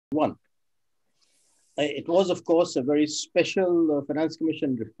It was, of course, a very special Finance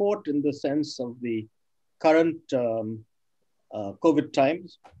Commission report in the sense of the current COVID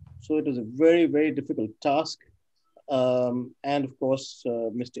times. So it was a very, very difficult task. And of course,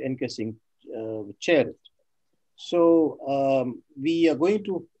 Mr. N.K. Singh chaired it. So we are going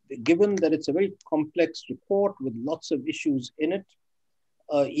to, given that it's a very complex report with lots of issues in it,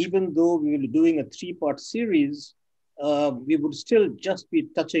 even though we will be doing a three-part series, we would still just be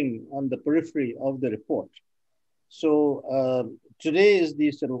touching on the periphery of the report. So today is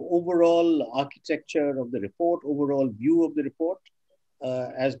the sort of overall architecture of the report, overall view of the report,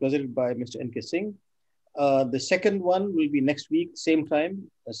 as presented by Mr. N.K. Singh. The second one will be next week, same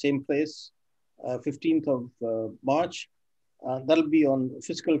time, same place, 15th of March. That'll be on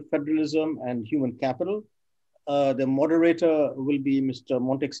fiscal federalism and human capital. The moderator will be Mr.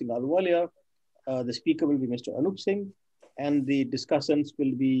 Montek Singh Ahluwalia. The speaker will be Mr. Anoop Singh, and the discussants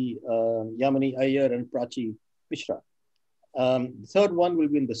will be Yamini Iyer and Prachi Mishra. The third one will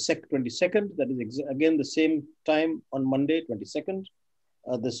be in the 22nd. That is again the same time on Monday, 22nd.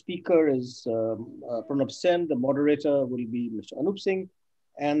 The speaker is Pranab Sen. The moderator will be Mr. Anoop Singh,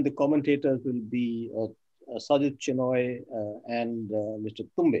 and the commentators will be Sajid Chinoy and Mr.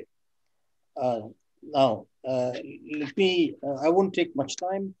 Tumbe. Now, I won't take much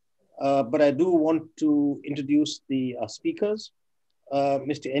time, but I do want to introduce the speakers.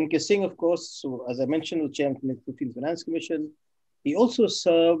 Mr. N.K. Singh, of course, so as I mentioned, was chairman of the 15th Finance Commission. He also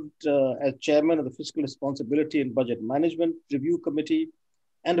served as chairman of the Fiscal Responsibility and Budget Management Review Committee,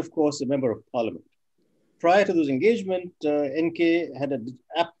 and of course, a member of parliament. Prior to those engagements, N.K. had an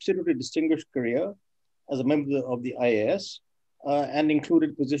absolutely distinguished career as a member of the IAS and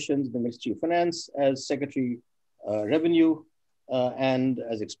included positions in the Ministry of Finance as Secretary Revenue and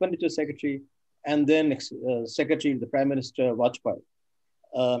as Expenditure Secretary, and then Secretary to the Prime Minister Vajpayee.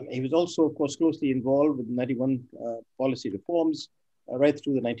 He was also, of course, closely involved with 91 policy reforms right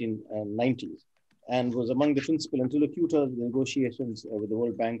through the 1990s, and was among the principal interlocutors in the negotiations with the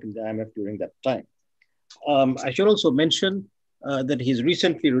World Bank and the IMF during that time. I should also mention that he's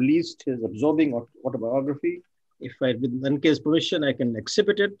recently released his absorbing autobiography. If I, with N.K.'s permission, I can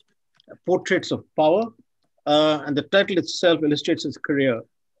exhibit it, Portraits of Power. And the title itself illustrates his career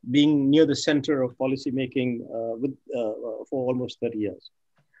being near the center of policymaking for almost 30 years.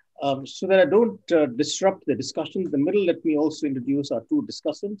 So that I don't disrupt the discussion in the middle, let me also introduce our two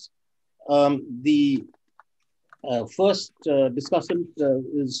discussants. The first discussant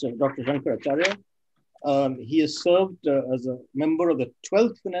is Dr. Shankar Acharya. He has served as a member of the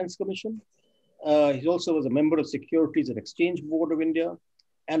 12th Finance Commission. He also was a member of Securities and Exchange Board of India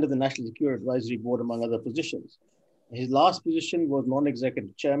and of the National Security Advisory Board, among other positions. His last position was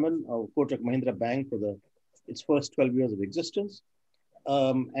non-executive chairman of Kotak Mahindra Bank for its first 12 years of existence.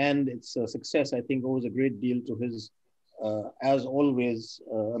 And its success, I think, owes a great deal to his, as always,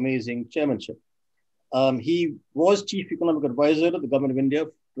 amazing chairmanship. He was Chief Economic Advisor to the Government of India,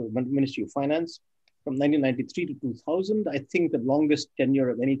 to the Ministry of Finance, from 1993 to 2000. I think the longest tenure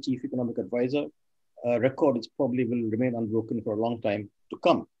of any Chief Economic Advisor record is probably will remain unbroken for a long time to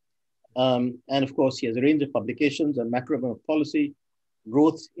come. And of course, he has a range of publications on macroeconomic policy,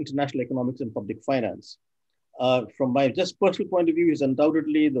 growth, international economics, and public finance. From my just personal point of view, he's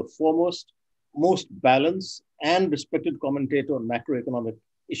undoubtedly the foremost, most balanced and respected commentator on macroeconomic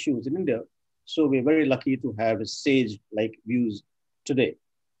issues in India. So we're very lucky to have his sage-like views today.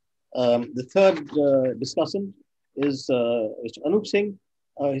 The third discussant is Mr. Anoop Singh.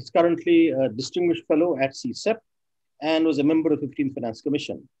 He's currently a distinguished fellow at CSEP and was a member of the 15th Finance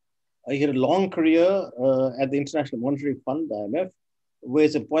Commission. He had a long career at the International Monetary Fund, the IMF, where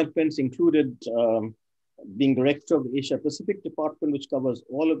his appointments included being director of the Asia Pacific Department, which covers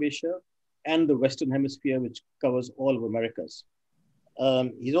all of Asia, and the Western Hemisphere, which covers all of Americas.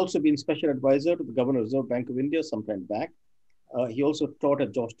 He's also been special advisor to the Governor of the Reserve Bank of India some time back. He also taught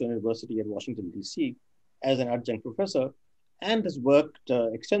at Georgetown University at Washington, D.C. as an adjunct professor, and has worked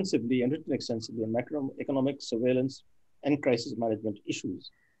extensively and written extensively on macroeconomic surveillance and crisis management issues.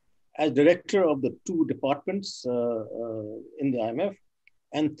 As director of the two departments in the IMF,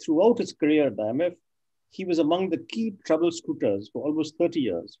 and throughout his career at the IMF, he was among the key troubleshooters for almost 30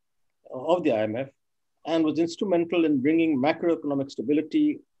 years of the IMF, and was instrumental in bringing macroeconomic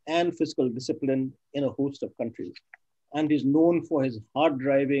stability and fiscal discipline in a host of countries. And is known for his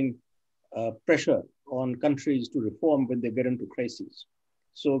hard-driving pressure on countries to reform when they get into crises.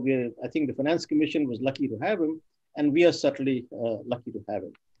 So I think the Finance Commission was lucky to have him, and we are certainly lucky to have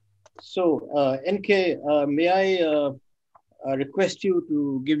him. So NK, may I request you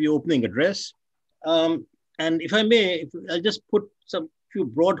to give your opening address? And if I may, I'll just put some few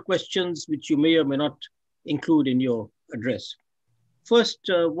broad questions which you may or may not include in your address. First,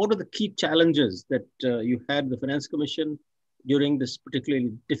 what are the key challenges that you had the Finance Commission during this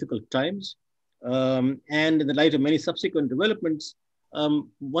particularly difficult times? And in the light of many subsequent developments,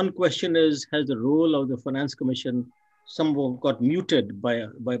 one question is, has the role of the Finance Commission somehow got muted by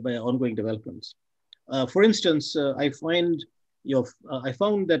ongoing developments? For instance, I found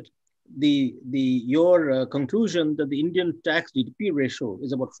that your conclusion that the Indian tax GDP ratio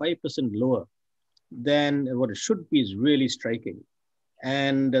is about 5% lower than what it should be is really striking,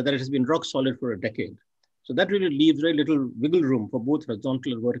 and that it has been rock solid for a decade. So that really leaves very little wiggle room for both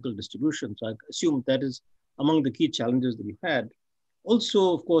horizontal and vertical distribution. So I assume that is among the key challenges that you had.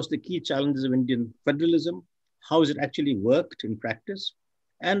 Also, of course, the key challenges of Indian federalism. How has it actually worked in practice?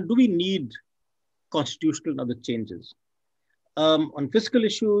 And do we need constitutional and other changes? On fiscal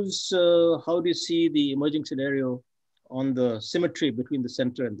issues, how do you see the emerging scenario on the symmetry between the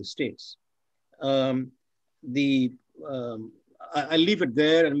center and the states? I'll leave it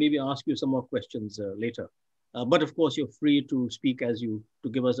there and maybe ask you some more questions later. But of course, you're free to speak to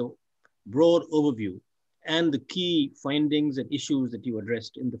give us a broad overview and the key findings and issues that you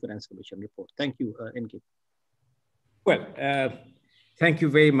addressed in the Finance Commission report. Thank you, NK. Well, thank you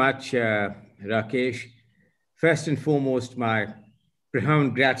very much, Rakesh. First and foremost, my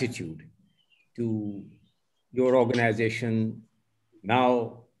profound gratitude to your organization,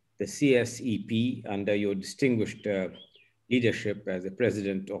 now the CSEP, under your distinguished leadership as the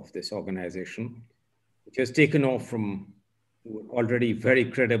president of this organization, which has taken off from an already very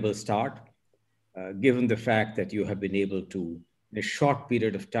credible start, given the fact that you have been able to, in a short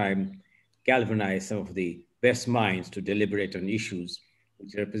period of time, galvanize some of the best minds to deliberate on issues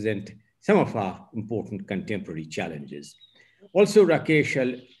which represent some of our important contemporary challenges. Also,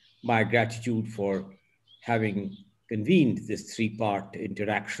 Rakesh, my gratitude for having convened this three-part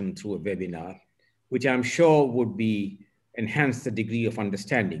interaction through a webinar, which I'm sure would enhance the degree of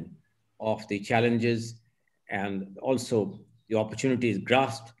understanding of the challenges and also the opportunities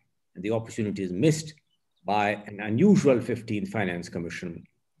grasped and the opportunities missed by an unusual 15th Finance Commission,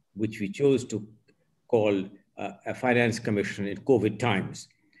 which we chose to call a Finance Commission in COVID times.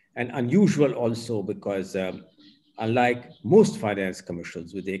 And unusual also because unlike most finance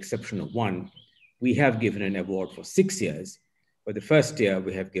commissions, with the exception of one, we have given an award for 6 years. For the first year,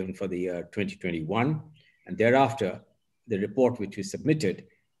 we have given for the year 2021. And thereafter, the report which we submitted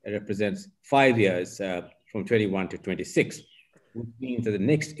represents 5 years from 21 to 26, which means that the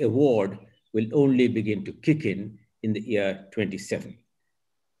next award will only begin to kick in the year 27.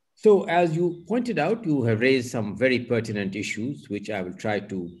 So as you pointed out, you have raised some very pertinent issues, which I will try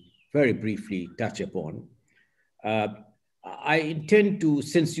to very briefly touch upon. I intend to,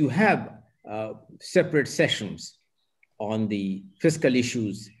 since you have separate sessions on the fiscal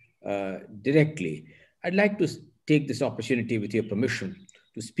issues directly, I'd like to take this opportunity, with your permission,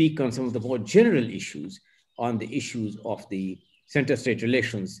 to speak on some of the more general issues, on the issues of the center-state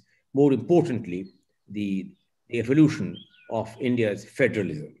relations, more importantly, the evolution of India's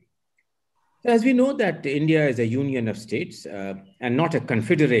federalism. As we know that India is a union of states and not a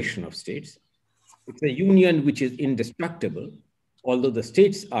confederation of states. It's a union which is indestructible, although the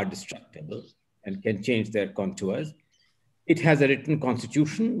states are destructible and can change their contours. It has a written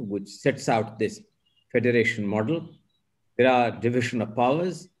constitution which sets out this federation model. There are division of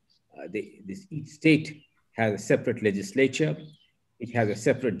powers. Each state has a separate legislature. It has a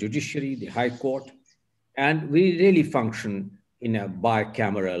separate judiciary, the High Court, and we really function in a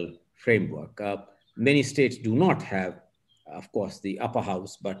bicameral framework. Many states do not have, of course, the upper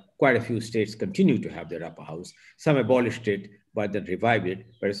house, but quite a few states continue to have their upper house. Some abolished it, but then revived it.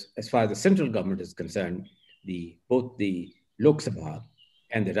 But as far as the central government is concerned, both the Lok Sabha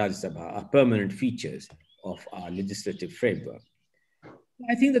and the Rajya Sabha are permanent features of our legislative framework.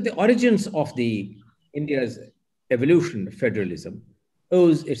 I think that the origins of India's evolution of federalism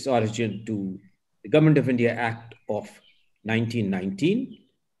owes its origin to the Government of India Act of 1919,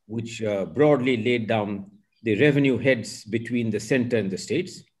 which broadly laid down the revenue heads between the center and the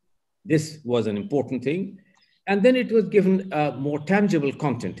states. This was an important thing. And then it was given a more tangible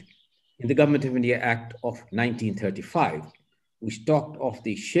content in the Government of India Act of 1935, which talked of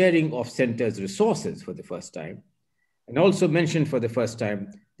the sharing of center's resources for the first time, and also mentioned for the first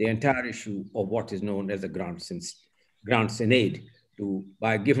time the entire issue of what is known as the grants in aid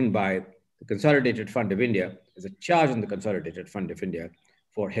given by the Consolidated Fund of India as a charge on the Consolidated Fund of India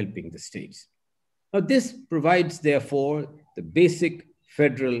for helping the states. Now, this provides, therefore, the basic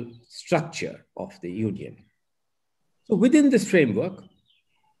federal structure of the union. So within this framework,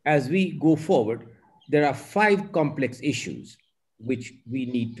 as we go forward, there are 5 complex issues which we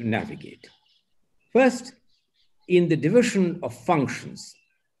need to navigate. First, in the division of functions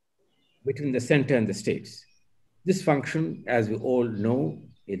between the center and the states. This function, as we all know,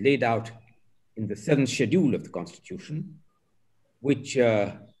 is laid out in the 7th schedule of the Constitution, which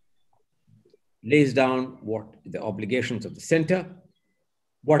lays down what the obligations of the center,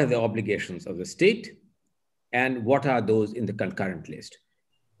 what are the obligations of the state, and what are those in the concurrent list.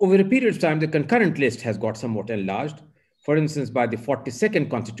 Over a period of time, the concurrent list has got somewhat enlarged. For instance, by the 42nd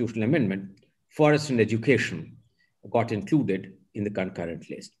Constitutional Amendment, forest and education got included in the concurrent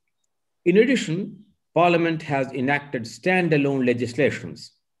list. In addition, Parliament has enacted standalone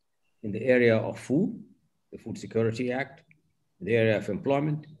legislations in the area of food, the Food Security Act, in the area of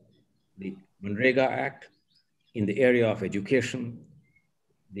employment, the Manrega Act, in the area of education,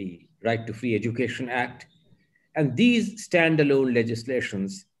 the Right to Free Education Act. And these standalone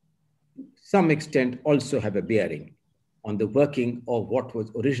legislations, to some extent, also have a bearing on the working of what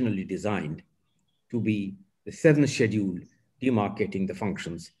was originally designed to be the 7th schedule demarcating the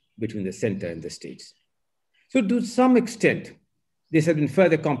functions between the center and the states. So to some extent, this has been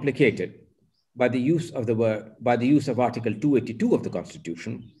further complicated by the use of Article 282 of the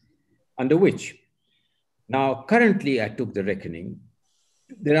Constitution, under which, now currently I took the reckoning,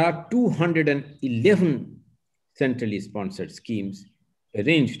 there are 211 centrally sponsored schemes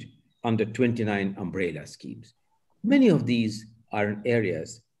arranged under 29 umbrella schemes. Many of these are in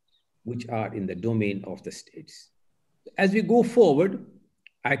areas which are in the domain of the states. As we go forward,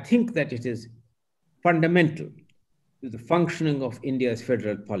 I think that it is fundamental to the functioning of India's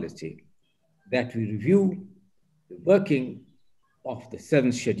federal policy that we review the working of the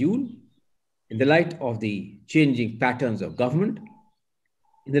 7th schedule in the light of the changing patterns of government,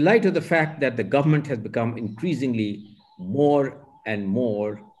 in the light of the fact that the government has become increasingly more and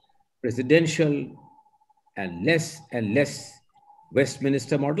more presidential and less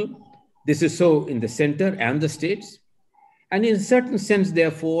Westminster model. This is so in the center and the states. And in a certain sense,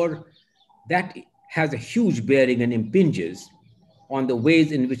 therefore, that has a huge bearing and impinges on the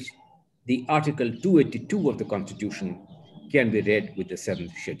ways in which the Article 282 of the Constitution can be read with the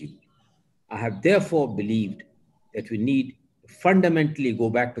 7th schedule. I have therefore believed that we need to fundamentally go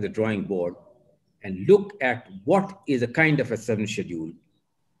back to the drawing board and look at what is a kind of a 7th schedule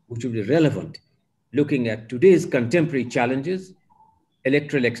which will be relevant, looking at today's contemporary challenges,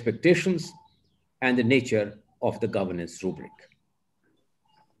 electoral expectations, and the nature of the governance rubric.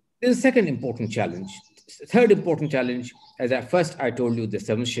 There's a second important challenge. Third important challenge, as I told you, the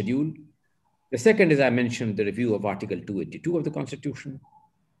 7th schedule. The second, as I mentioned, the review of Article 282 of the Constitution.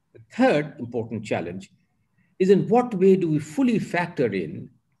 The third important challenge is in what way do we fully factor in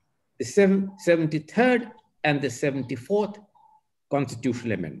the 73rd and the 74th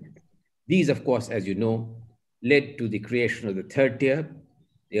Constitutional Amendment. These, of course, as you know, led to the creation of the 3rd tier,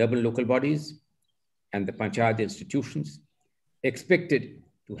 the urban local bodies, and the panchayat institutions, expected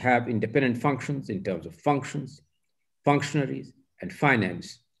to have independent functions in terms of functions, functionaries, and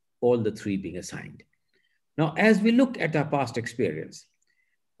finance, all the three being assigned. Now, as we look at our past experience,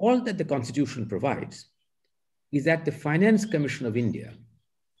 all that the Constitution provides is that the Finance Commission of India,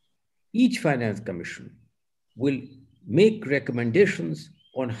 each Finance Commission will make recommendations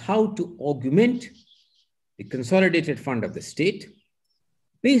on how to augment the consolidated fund of the state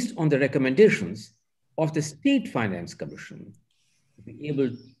based on the recommendations of the State Finance Commission to be able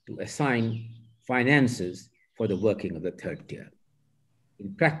to assign finances for the working of the 3rd tier.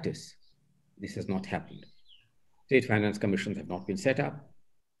 In practice, this has not happened. State Finance Commissions have not been set up,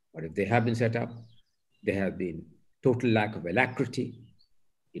 or if they have been set up, there have been total lack of alacrity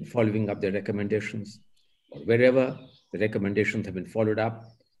in following up their recommendations, or wherever the recommendations have been followed up,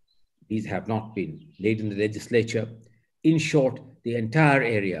 these have not been laid in the legislature. In short, the entire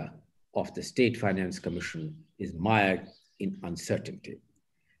area of the State Finance Commission is mired in uncertainty.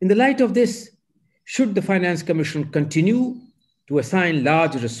 In the light of this, should the Finance Commission continue to assign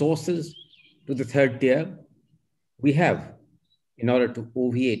large resources to the 3rd tier? We have, in order to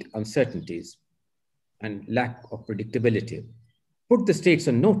obviate uncertainties and lack of predictability, put the states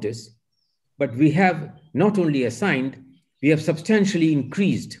on notice, but we have not only assigned, we have substantially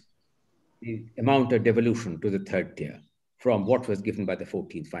increased the amount of devolution to the 3rd tier from what was given by the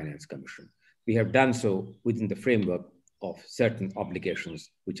 14th Finance Commission. We have done so within the framework of certain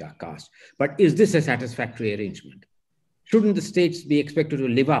obligations which are cast. But is this a satisfactory arrangement? Shouldn't the states be expected to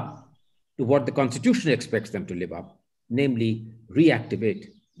live up to what the Constitution expects them to live up, namely reactivate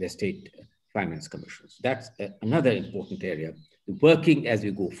their state finance commissions? That's another important area, the working as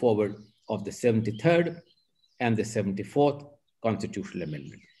we go forward of the 73rd and the 74th Constitutional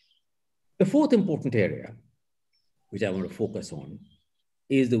Amendment. The fourth important area which I want to focus on,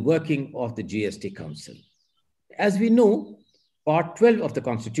 is the working of the GST Council. As we know, Part 12 of the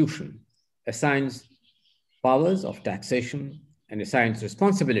Constitution assigns powers of taxation and assigns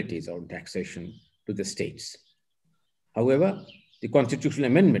responsibilities on taxation to the states. However, the constitutional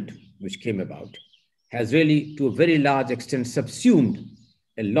amendment which came about has really, to a very large extent, subsumed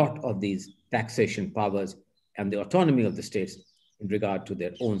a lot of these taxation powers and the autonomy of the states in regard to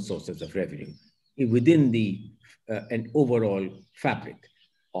their own sources of revenue within an overall fabric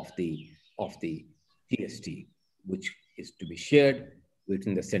of the GST, which is to be shared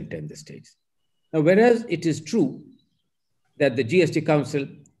between the center and the states. Now, whereas it is true that the GST Council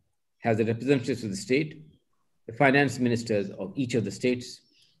has the representatives of the state, the finance ministers of each of the states,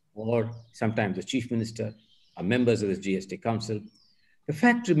 or sometimes the chief minister, are members of the GST Council, the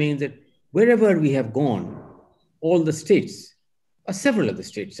fact remains that wherever we have gone, all the states, or several of the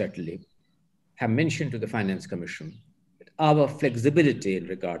states certainly, have mentioned to the Finance Commission that our flexibility in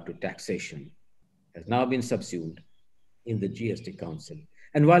regard to taxation has now been subsumed in the GST Council.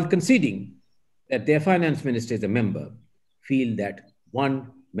 And while conceding that their finance minister is a member, feel that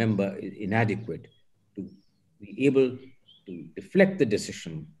one member is inadequate to be able to deflect the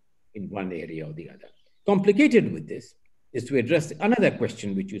decision in one area or the other. Complicated with this is to address another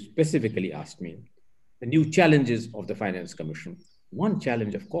question which you specifically asked me, the new challenges of the Finance Commission. One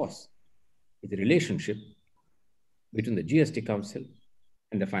challenge, of course, is the relationship between the GST Council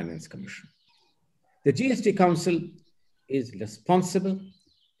and the Finance Commission. The GST Council is responsible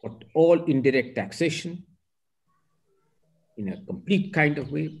for all indirect taxation in a complete kind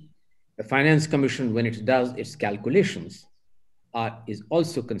of way. The Finance Commission, when it does its calculations, is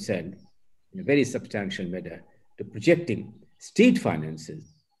also concerned in a very substantial manner to projecting state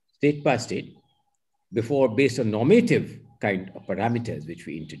finances, state by state, before, based on normative kind of parameters which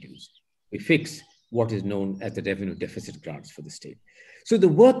we introduce, we fix what is known as the revenue deficit grants for the state. So the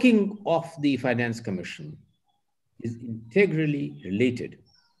working of the Finance Commission is integrally related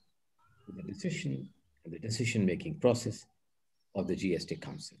to the decision and the decision-making process of the GST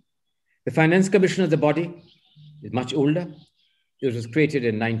Council. The Finance Commission as a body is much older. It was created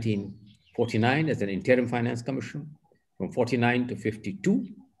in 1949 as an interim Finance Commission. From 49 to 52,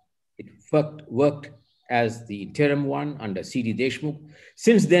 it worked as the interim one under C.D. Deshmukh.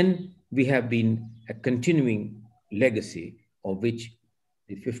 Since then, we have been a continuing legacy of which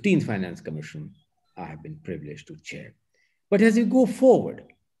the 15th Finance Commission I have been privileged to chair. But as we go forward,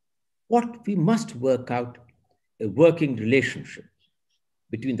 what we must work out a working relationship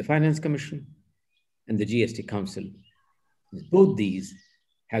between the Finance Commission and the GST Council. Both these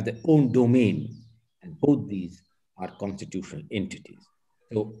have their own domain, and both these are constitutional entities.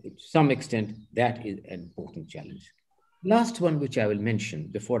 So to some extent, that is an important challenge. Last one, which I will mention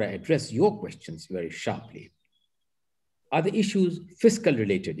before I address your questions very sharply, are the issues, fiscal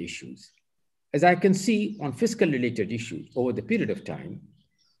related issues. As I can see on fiscal related issues over the period of time,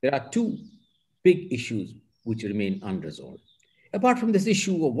 there are two big issues which remain unresolved. Apart from this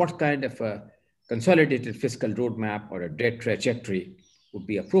issue of what kind of a consolidated fiscal roadmap or a debt trajectory would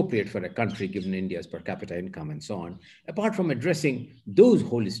be appropriate for a country given India's per capita income and so on, apart from addressing those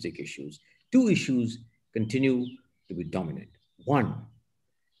holistic issues, two issues continue to be dominant. One,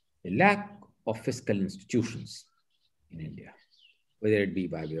 the lack of fiscal institutions in India, whether it be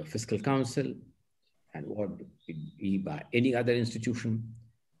by way of fiscal council and or it be by any other institution.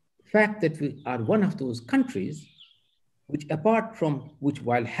 The fact that we are one of those countries which, apart from which,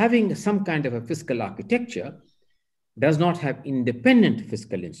 while having some kind of a fiscal architecture, does not have independent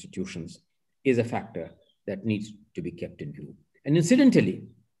fiscal institutions, is a factor that needs to be kept in view. And incidentally,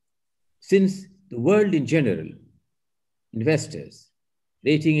 since the world in general, investors,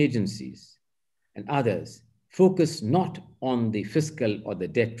 rating agencies, and others focus not on the fiscal or the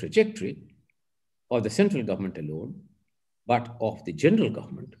debt trajectory of the central government alone, but of the general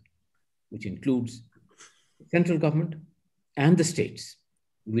government, which includes the central government and the states,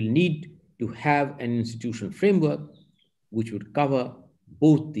 will need to have an institutional framework which would cover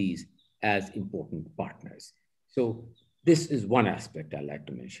both these as important partners. So this is one aspect I'd like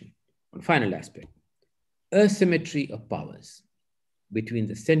to mention. One final aspect, asymmetry of powers between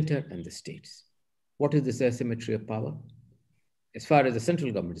the center and the states. What is this asymmetry of power? As far as the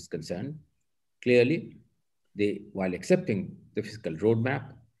central government is concerned, clearly, while accepting the fiscal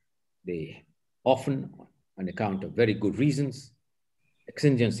roadmap, they often, on account of very good reasons,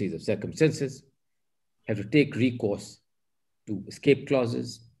 exigencies of circumstances, have to take recourse to escape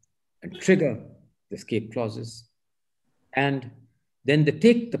clauses and trigger the escape clauses. And then they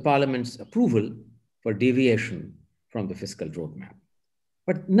take the parliament's approval for deviation from the fiscal roadmap.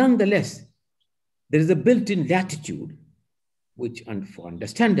 But nonetheless, There is a built-in latitude, which for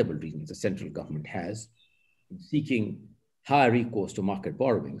understandable reasons the central government has in seeking higher recourse to market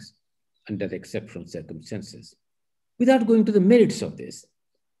borrowings under exceptional circumstances. Without going to the merits of this,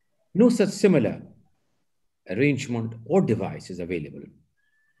 no such similar arrangement or device is available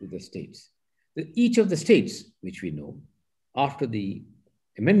to the states. Each of the states, which we know, after the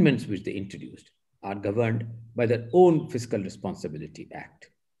amendments which they introduced, are governed by their own Fiscal Responsibility Act.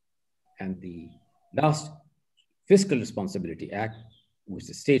 And the last Fiscal Responsibility Act, which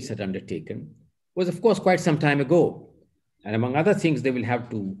the states had undertaken, was of course quite some time ago. And among other things, they will have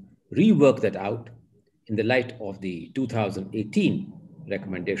to rework that out in the light of the 2018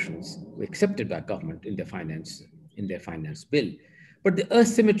 recommendations accepted by government in their finance bill. But the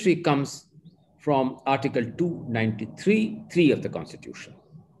asymmetry comes from Article 293(3) of the Constitution,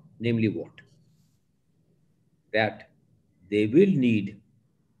 namely what? That they will need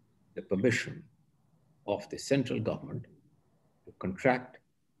the permission of the central government to contract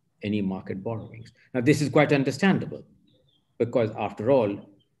any market borrowings. Now, this is quite understandable because, after all,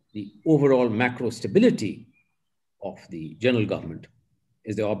 the overall macro stability of the general government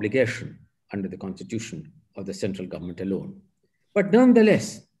is the obligation under the Constitution of the central government alone. But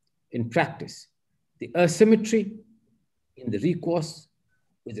nonetheless, in practice, the asymmetry in the recourse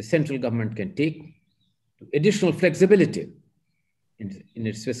which the central government can take to additional flexibility in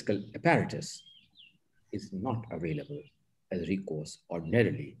its fiscal apparatus is not available as recourse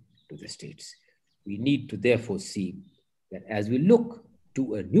ordinarily to the states. We need to therefore see that as we look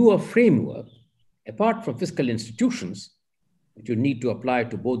to a newer framework, apart from fiscal institutions, which you need to apply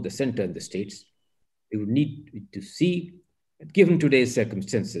to both the center and the states, we would need to see that given today's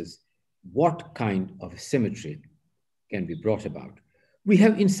circumstances, what kind of symmetry can be brought about. We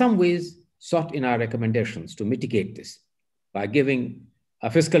have in some ways sought in our recommendations to mitigate this by giving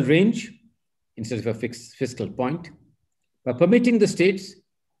a fiscal range instead of a fixed fiscal point, by permitting the states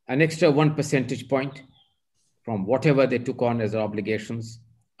an extra 1 percentage point from whatever they took on as obligations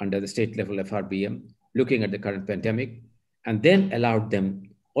under the state level FRBM, looking at the current pandemic, and then allowed them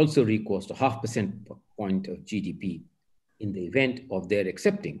also recourse to 0.5 percentage point of GDP in the event of their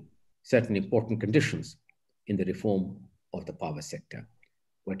accepting certain important conditions in the reform of the power sector.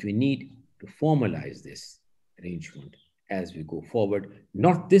 But we need to formalize this arrangement as we go forward,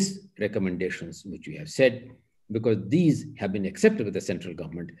 not these recommendations which we have said, because these have been accepted with the central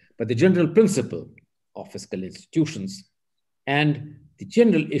government, but the general principle of fiscal institutions and the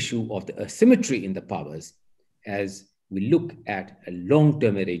general issue of the asymmetry in the powers as we look at a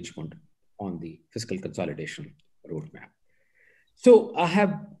long-term arrangement on the fiscal consolidation roadmap. So I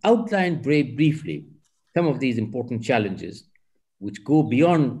have outlined very briefly some of these important challenges which go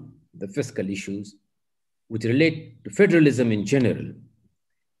beyond the fiscal issues, which relate to federalism in general.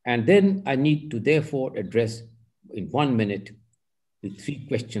 And then I need to therefore address in 1 minute the 3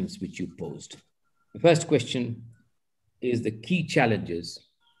 questions which you posed. The first question is the key challenges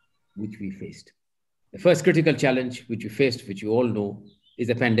which we faced. The first critical challenge which we faced, which you all know, is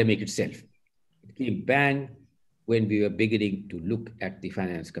the pandemic itself. It came bang when we were beginning to look at the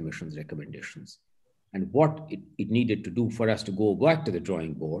Finance Commission's recommendations and what it needed to do for us to go back to the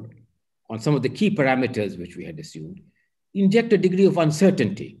drawing board on some of the key parameters which we had assumed, inject a degree of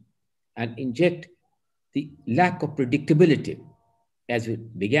uncertainty and inject the lack of predictability as we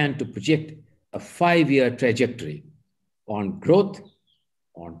began to project a 5-year trajectory on growth,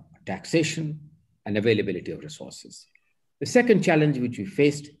 on taxation, and availability of resources. The second challenge which we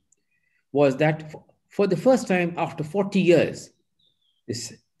faced was that for the first time after 40 years,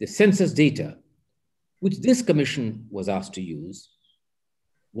 the census data, which this commission was asked to use,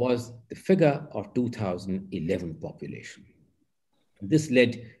 was the figure of 2011 population. This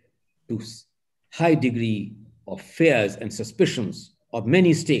led to high degree of fears and suspicions of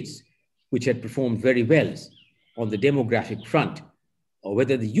many states which had performed very well on the demographic front, or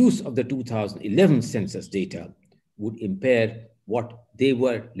whether the use of the 2011 census data would impair what they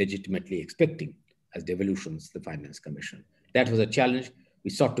were legitimately expecting as devolutions to the Finance Commission. That was a challenge. We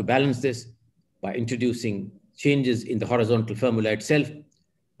sought to balance this by introducing changes in the horizontal formula itself,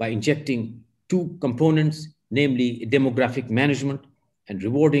 by injecting 2 components, namely demographic management and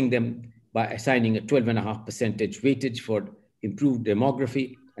rewarding them by assigning a 12.5% weightage for improved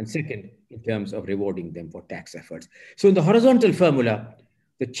demography, and second, in terms of rewarding them for tax efforts. So in the horizontal formula,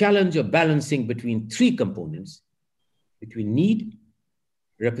 the challenge of balancing between 3 components, between need,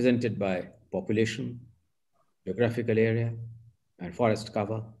 represented by population, geographical area, and forest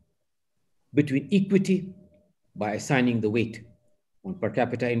cover, between equity, by assigning the weight on per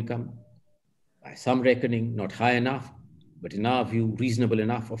capita income, by some reckoning not high enough, but in our view reasonable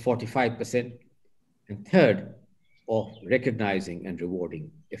enough of 45%, And third, of recognizing and rewarding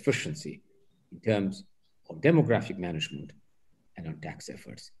efficiency in terms of demographic management and on tax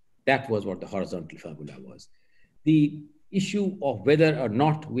efforts. That was what the horizontal formula was. The issue of whether or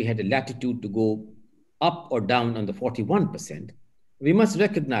not we had a latitude to go up or down on the 41%, we must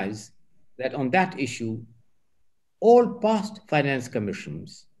recognize that on that issue, all past finance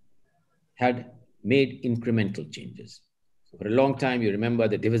commissions had made incremental changes. So for a long time, you remember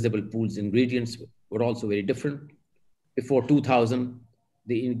the divisible pools ingredients were also very different. Before 2000,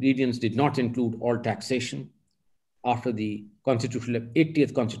 the ingredients did not include all taxation. After the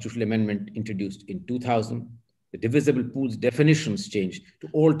 80th Constitutional Amendment introduced in 2000, the divisible pools definitions changed to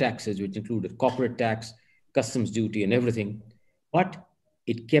all taxes, which included corporate tax, customs duty, and everything. But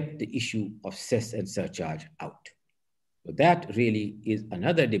it kept the issue of cess and surcharge out. So that really is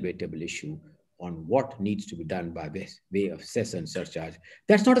another debatable issue on what needs to be done by way of cess and surcharge.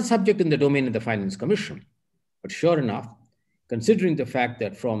 That's not a subject in the domain of the Finance Commission. But sure enough, considering the fact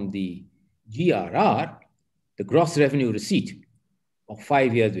that from the GRR, the gross revenue receipt of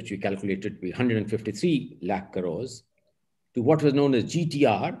 5 years, which we calculated to be 153 lakh crores, to what was known as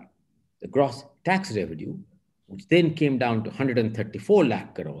GTR, the gross tax revenue, which then came down to 134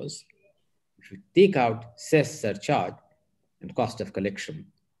 lakh crores. If you take out cess, surcharge, and cost of collection,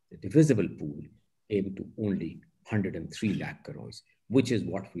 the divisible pool came to only 103 lakh crores, which is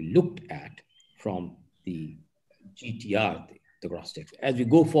what we looked at from the GTR, the gross tax. As we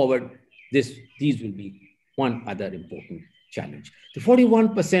go forward, these will be one other important challenge. The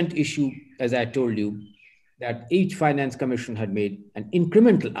 41% issue, as I told you, that each finance commission had made an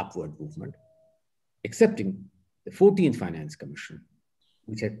incremental upward movement, excepting the 14th Finance Commission,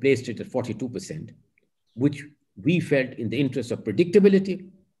 which had placed it at 42%, which we felt in the interest of predictability,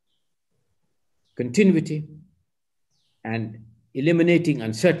 continuity, and eliminating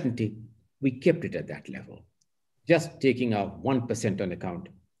uncertainty, we kept it at that level, just taking out 1% on account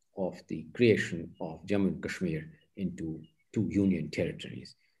of the creation of Jammu and Kashmir into 2 union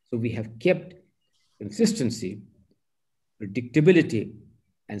territories. So we have kept consistency, predictability,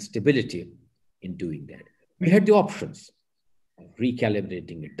 and stability in doing that. We had the options of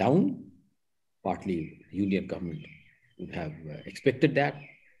recalibrating it down. Partly the union government would have expected that.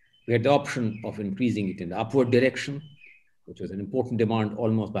 We had the option of increasing it in the upward direction, which was an important demand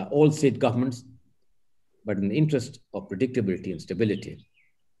almost by all state governments. But in the interest of predictability and stability,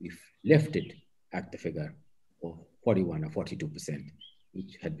 we left it at the figure of 41 or 42%,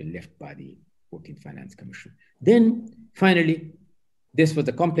 which had been left by the 14th Finance Commission. Then finally, this was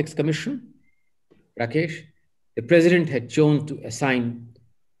a complex commission. Rakesh, the president had chosen to assign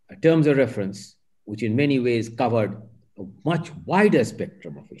terms of reference, which in many ways covered a much wider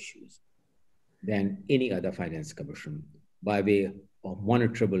spectrum of issues than any other finance commission by way of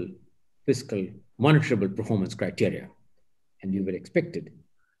monitorable performance criteria. And we were expected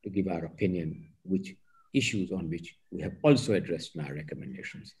to give our opinion, which issues on which we have also addressed in our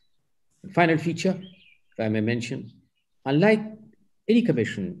recommendations. The final feature, if I may mention, unlike any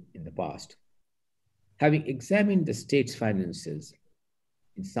commission in the past, having examined the state's finances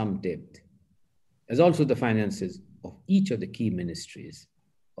in some depth, as also the finances of each of the key ministries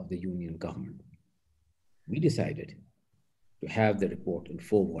of the union government, we decided to have the report in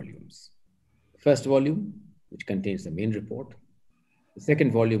 4 volumes. The first volume, which contains the main report. The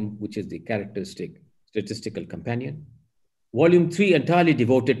second volume, which is the characteristic statistical companion. Volume 3, entirely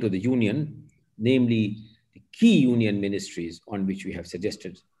devoted to the union, namely the key union ministries on which we have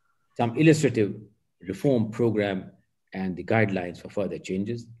suggested some illustrative reform program and the guidelines for further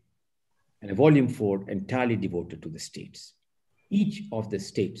changes. And a volume 4 entirely devoted to the states. Each of the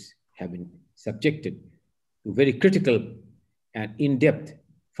states have been subjected to very critical and in-depth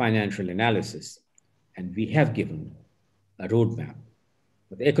financial analysis, and we have given a roadmap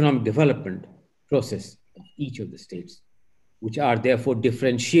for the economic development process of each of the states, which are therefore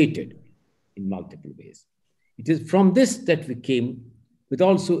differentiated in multiple ways. It is from this that we came with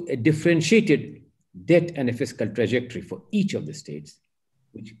also a differentiated debt and a fiscal trajectory for each of the states,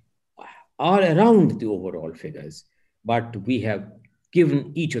 which are around the overall figures, but we have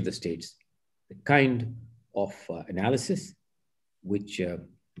given each of the states the kind of analysis which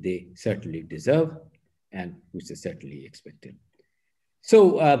they certainly deserve and which they certainly expected.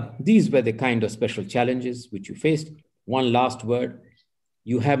 So these were the kind of special challenges which you faced. One last word,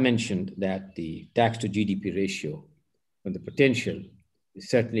 you have mentioned that the tax to GDP ratio on the potential is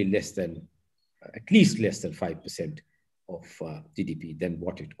certainly less than, at least less than 5% of GDP than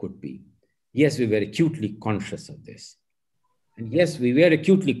what it could be. Yes, we were acutely conscious of this. And yes, we were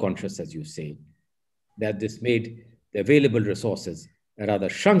acutely conscious, as you say, that this made the available resources a rather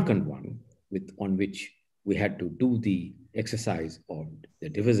shrunken one on which we had to do the exercise of the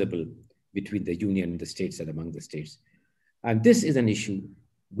divisible between the union and the states and among the states. And this is an issue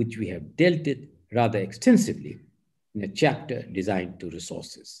which we have dealt with rather extensively in a chapter designed to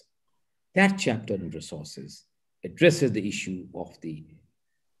resources. That chapter on resources addresses the issue of the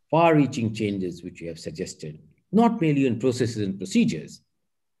far-reaching changes which we have suggested, not merely on processes and procedures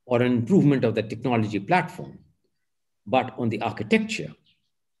or an improvement of the technology platform, but on the architecture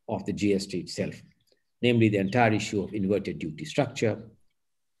of the GST itself, namely the entire issue of inverted duty structure,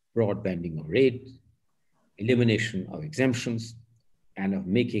 broad-banding of rates, elimination of exemptions, and of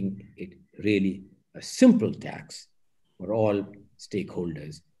making it really a simple tax for all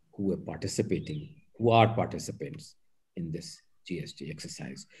stakeholders who are participants in this GST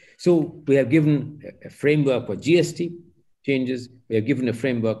exercise. So we have given a framework for GST changes, we have given a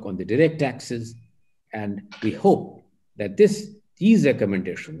framework on the direct taxes, and we hope that these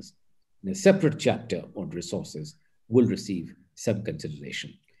recommendations in a separate chapter on resources will receive some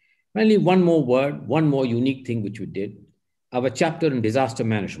consideration. Finally, one more unique thing which we did. Our chapter on disaster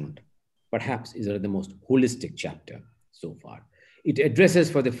management perhaps is the most holistic chapter so far. It addresses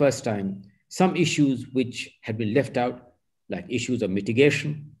for the first time some issues which had been left out, like issues of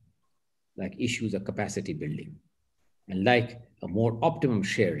mitigation, like issues of capacity building, and like a more optimum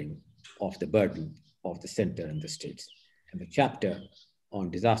sharing of the burden of the center and the states. And the chapter on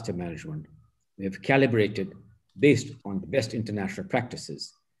disaster management, we have calibrated based on the best international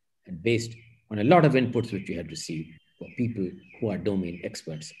practices and based on a lot of inputs which we had received for people who are domain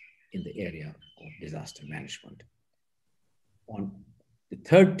experts in the area of disaster management. On the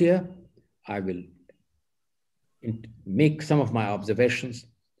third tier, I will make some of my observations,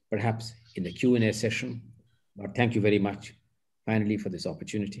 perhaps in the Q&A session, but thank you very much, finally, for this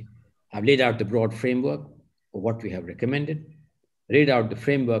opportunity. I've laid out the broad framework of what we have recommended, laid out the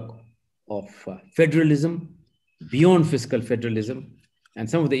framework of federalism, beyond fiscal federalism, and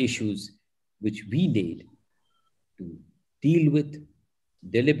some of the issues which we need to deal with,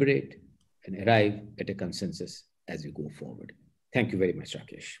 deliberate, and arrive at a consensus as we go forward. Thank you very much,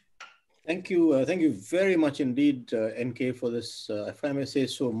 Rakesh. Thank you very much indeed, NK, for this, if I may say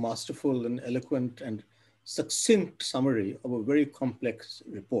so, masterful and eloquent and succinct summary of a very complex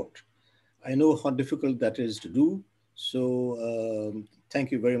report. I know how difficult that is to do, so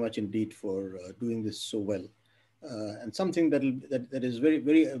thank you very much indeed for doing this so well. And something that is very,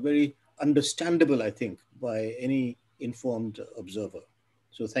 very understandable, I think, by any informed observer.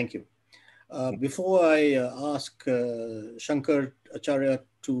 So thank you. Before I ask Shankar Acharya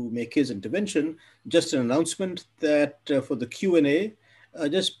to make his intervention, just an announcement that for the Q&A,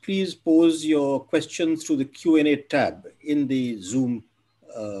 just please pose your questions through the Q&A tab in the Zoom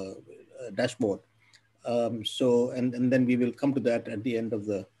dashboard. And then we will come to that at the end of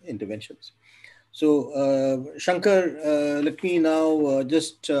the interventions. So Shankar, let me now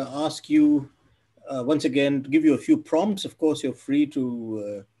just ask you once again to give you a few prompts. Of course, you're free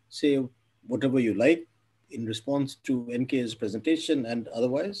to say whatever you like in response to NK's presentation and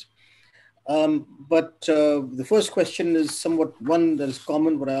otherwise. But the first question is somewhat one that is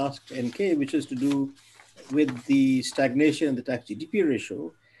common what I asked NK, which is to do with the stagnation in the tax GDP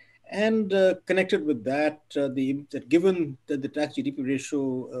ratio. And connected with that, that given that the tax GDP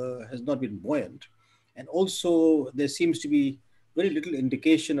ratio has not been buoyant, and also there seems to be very little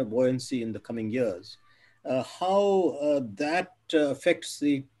indication of buoyancy in the coming years, how that affects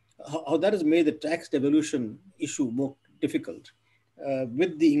how that has made the tax devolution issue more difficult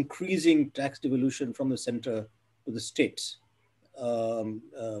with the increasing tax devolution from the center to the states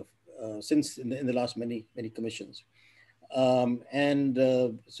since in the last many commissions.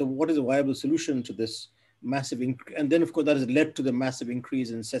 So what is a viable solution to this massive increase? And then, of course, that has led to the massive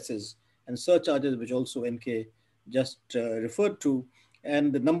increase in cesses and surcharges, which also NK just referred to.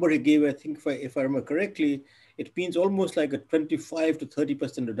 And the number he gave, I think, if I remember correctly, it means almost like a 25 to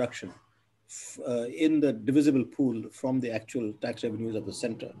 30% reduction in the divisible pool from the actual tax revenues of the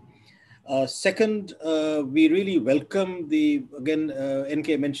center. Second, we really welcome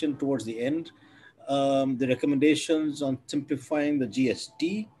NK mentioned towards the end, the recommendations on simplifying the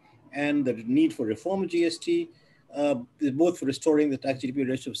GST and the need for reform of GST, both for restoring the tax GDP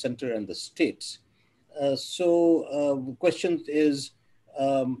ratio of center and the states. The question is,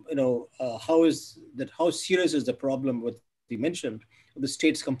 how serious is the problem, what we mentioned, the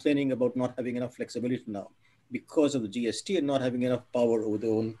states complaining about not having enough flexibility now because of the GST and not having enough power over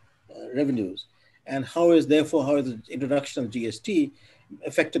their own revenues? And how is the introduction of GST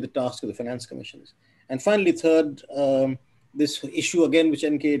affected the task of the finance commissions? And finally, third, this issue again, which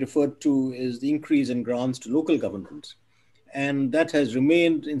NK referred to, is the increase in grants to local governments. And that has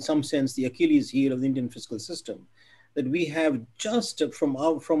remained, in some sense, the Achilles heel of the Indian fiscal system. That we have just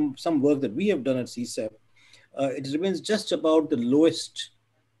from some work that we have done at CSEP, it remains just about the lowest.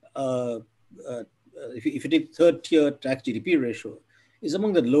 Uh, uh, if you take third tier tax GDP ratio, is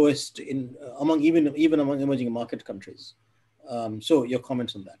among the lowest in among even among emerging market countries. So your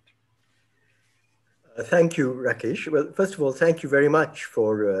comments on that? Thank you, Rakesh. Well, first of all, thank you very much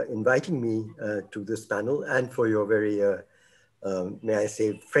for inviting me to this panel and for your very, may I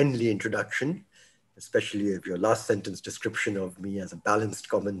say, friendly introduction, especially of your last sentence description of me as a balanced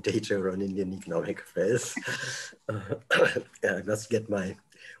commentator on Indian economic affairs. I must get my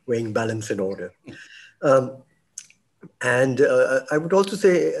weighing balance in order. And I would also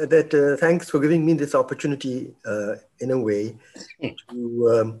say that thanks for giving me this opportunity in a way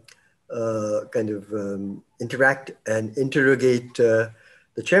to interact and interrogate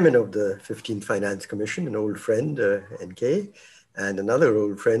the chairman of the 15th Finance Commission, an old friend, NK, and another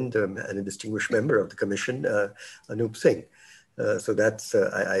old friend and a distinguished member of the commission, Anoop Singh. So that's,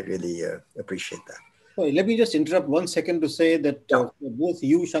 I really appreciate that. Sorry, let me just interrupt 1 second to say that both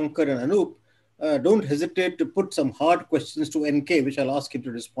you, Shankar, and Anoop, don't hesitate to put some hard questions to NK, which I'll ask him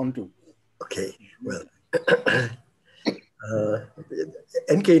to respond to. Okay, well.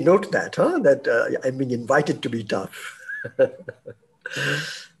 NK, note that, that I'm being invited to be tough.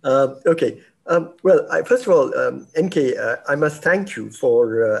 Okay. Well, first of all, NK, I must thank you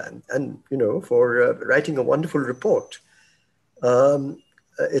for for writing a wonderful report.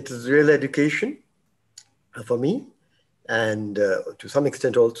 It is real education for me, and to some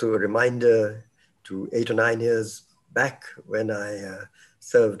extent also a reminder to 8 or 9 years back when I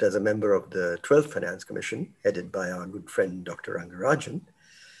served as a member of the 12th Finance Commission, headed by our good friend, Dr. Rangarajan.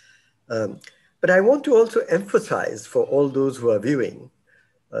 But I want to also emphasize for all those who are viewing,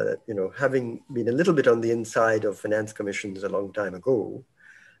 having been a little bit on the inside of finance commissions a long time ago,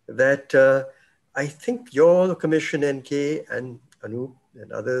 that I think your commission, NK, and Anoop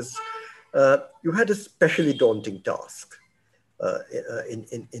and others, you had a specially daunting task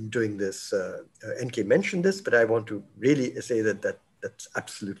in doing this. NK mentioned this, but I want to really say that's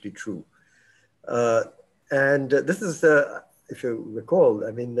absolutely true. And this is, if you recall,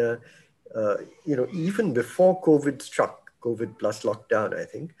 I mean, even before COVID struck, COVID plus lockdown, I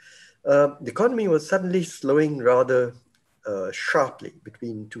think, the economy was suddenly slowing rather sharply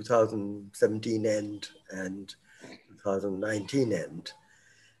between 2017 end and 2019 end.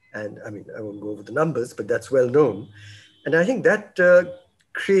 And I mean, I won't go over the numbers, but that's well known. And I think that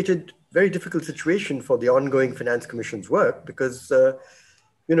created very difficult situation for the ongoing Finance Commission's work because,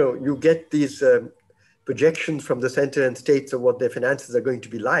 you get these projections from the center and states of what their finances are going to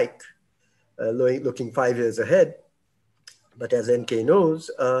be like, looking 5 years ahead. But as NK knows,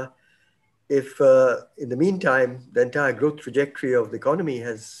 if in the meantime, the entire growth trajectory of the economy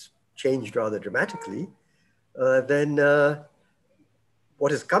has changed rather dramatically, then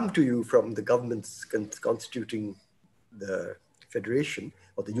what has come to you from the governments constituting the federation,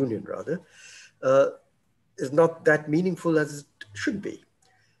 or the union rather, is not that meaningful as it should be.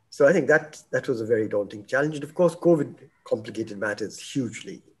 So I think that was a very daunting challenge. And of course, COVID complicated matters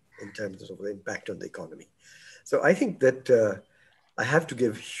hugely in terms of the impact on the economy. So I think that I have to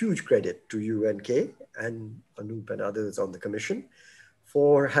give huge credit to you, NK, and Anoop and others on the commission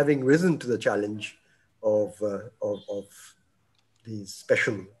for having risen to the challenge of these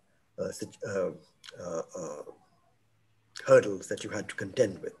special hurdles that you had to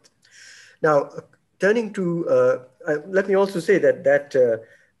contend with. Now, turning to, let me also say that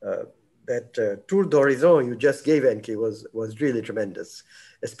tour d'horizon you just gave, NK, was really tremendous,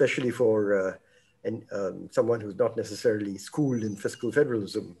 especially for someone who's not necessarily schooled in fiscal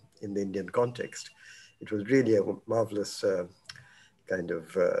federalism in the Indian context. It was really a marvelous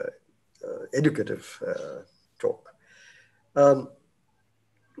educative talk.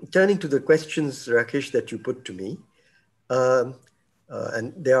 Turning to the questions, Rakesh, that you put to me,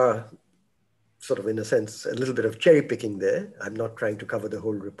 and they are sort of, in a sense, a little bit of cherry picking there. I'm not trying to cover the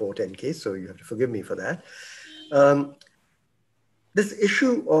whole report, NK, so you have to forgive me for that. This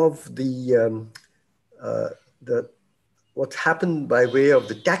issue of what's happened by way of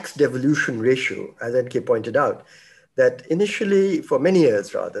the tax devolution ratio, as NK pointed out, that initially, for many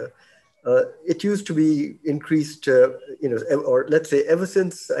years rather, it used to be increased, or let's say ever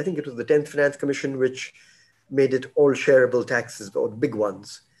since, I think it was the 10th Finance Commission, which made it all shareable taxes, or the big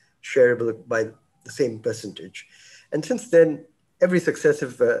ones, shareable by the same percentage. And since then, every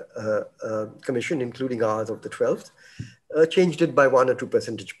successive commission, including ours of the 12th, changed it by 1 or 2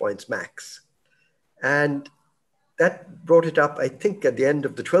 percentage points max. And that brought it up, I think, at the end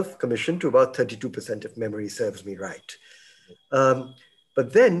of the 12th commission to about 32%, if memory serves me right.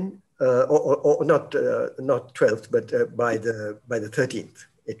 But then, or not 12th, but by the 13th,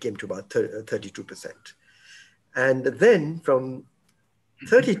 it came to about 32%. And then from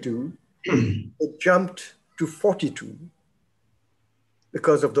 32, it jumped to 42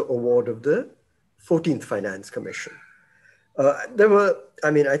 because of the award of the 14th Finance Commission. There were,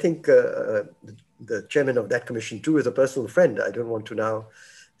 I mean, I think the chairman of that commission too is a personal friend. I don't want to now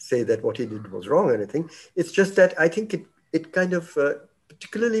say that what he did was wrong or anything. It's just that I think it kind of,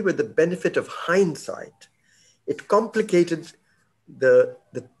 particularly with the benefit of hindsight, it complicated the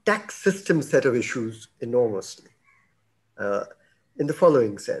tax system set of issues enormously. In the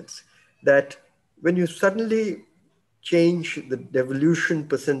following sense, that when you suddenly change the devolution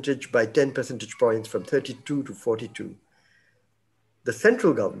percentage by 10 percentage points from 32 to 42, the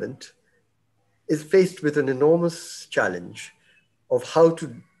central government is faced with an enormous challenge of how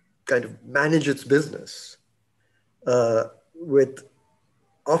to kind of manage its business with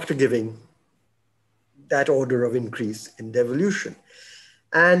after giving that order of increase in devolution.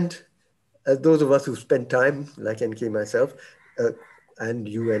 And those of us who spent time, like NK myself, and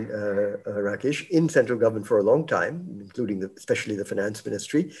you and Rakesh, in central government for a long time, including especially the finance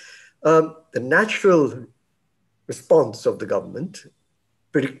ministry, the natural response of the government,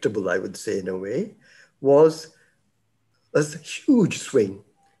 predictable, I would say in a way, was a huge swing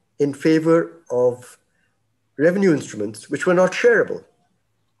in favor of revenue instruments which were not shareable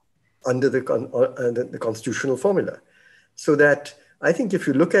under the constitutional formula. So that I think if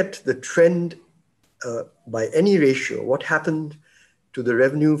you look at the trend by any ratio, what happened to the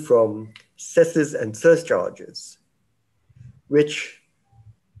revenue from cesses and surcharges, which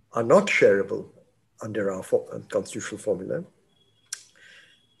are not shareable under our constitutional formula,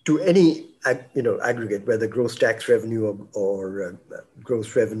 to any aggregate, whether gross tax revenue or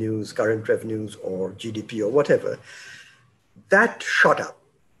gross revenues, current revenues, or GDP or whatever, that shot up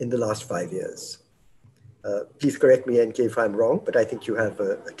in the last 5 years. Please correct me, NK, if I'm wrong, but I think you have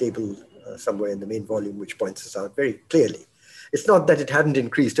a table somewhere in the main volume which points this out very clearly. It's not that it hadn't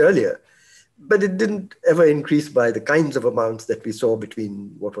increased earlier, but it didn't ever increase by the kinds of amounts that we saw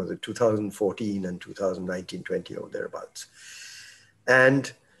between, 2014 and 2019-20 or thereabouts.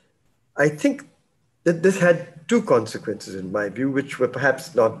 And I think that this had two consequences, in my view, which were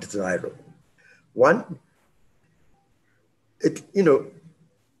perhaps not desirable. One,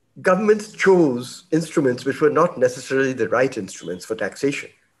 governments chose instruments which were not necessarily the right instruments for taxation.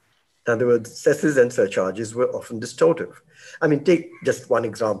 In other words, cesses and surcharges were often distortive. I mean, take just one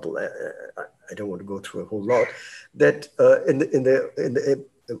example. I don't want to go through a whole lot. That in the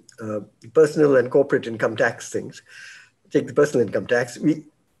personal and corporate income tax things, take the personal income tax, we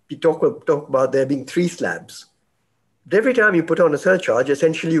talk about there being 3 slabs. But every time you put on a surcharge,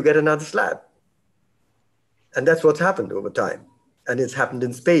 essentially you get another slab. And that's what's happened over time. And it's happened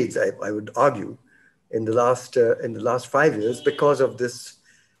in spades, I would argue, in the last 5 years because of this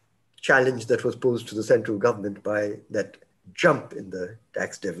challenge that was posed to the central government by that jump in the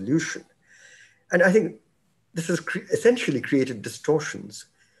tax devolution. And I think this has essentially created distortions,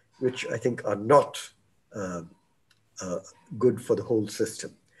 which I think are not good for the whole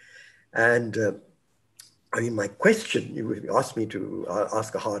system. And I mean, my question, you asked me to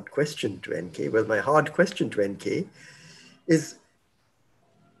ask a hard question to NK. Well, my hard question to NK is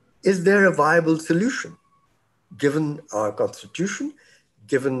there a viable solution, given our constitution,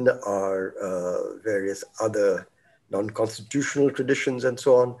 given our various other non-constitutional traditions and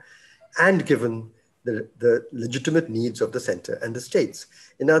so on, and given the legitimate needs of the center and the states?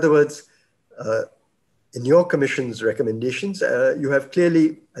 In other words, in your commission's recommendations, you have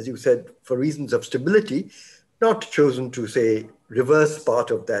clearly, as you said, for reasons of stability, not chosen to say reverse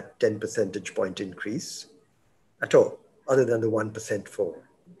part of that 10 percentage point increase at all, other than the 1% for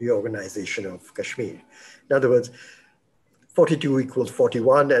reorganization of Kashmir. In other words, 42 equals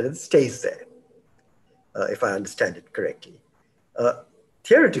 41 and it stays there, if I understand it correctly.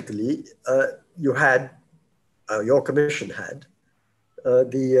 Theoretically, you had, your commission had,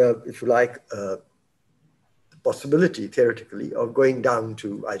 if you like, possibility, theoretically, of going down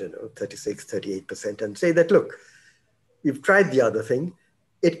to, I don't know, 36, 38% and say that, look, you've tried the other thing.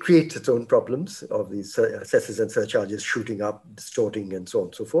 It creates its own problems of these cesses and surcharges shooting up, distorting, and so on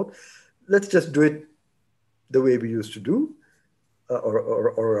and so forth. Let's just do it the way we used to do,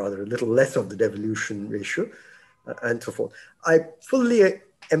 or rather a little less of the devolution ratio, and so forth. I fully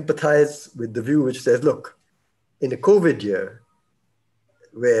empathize with the view which says, look, in a COVID year,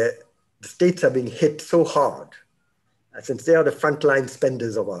 where the states are being hit so hard, since they are the frontline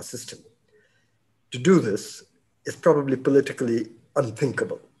spenders of our system, to do this is probably politically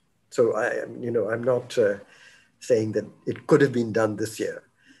unthinkable. So I'm not saying that it could have been done this year.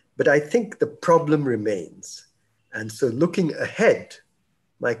 But I think the problem remains. And so looking ahead,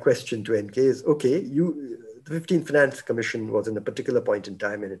 my question to NK is, okay, the 15th Finance Commission was in a particular point in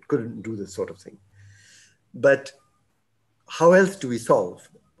time and it couldn't do this sort of thing. But how else do we solve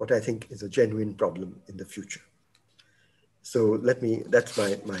what I think is a genuine problem in the future? So that's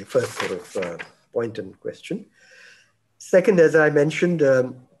my first sort of point and question. Second, as I mentioned,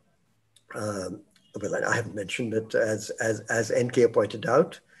 well, I haven't mentioned, but as NK pointed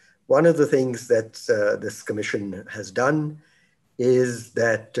out, one of the things that this commission has done is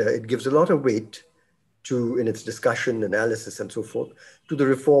that it gives a lot of weight to, in its discussion, analysis, and so forth, to the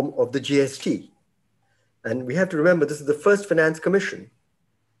reform of the GST. And we have to remember, this is the first finance commission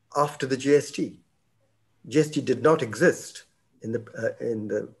after the GST. GST did not exist in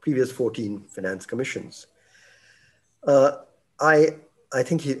the previous 14 finance commissions. I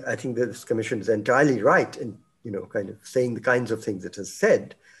think this commission is entirely right in, kind of saying the kinds of things it has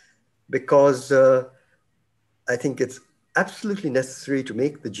said, because I think it's absolutely necessary to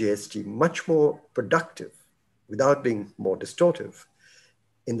make the GST much more productive without being more distortive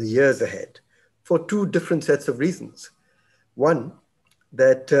in the years ahead for two different sets of reasons. One,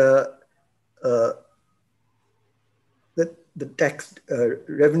 that the tax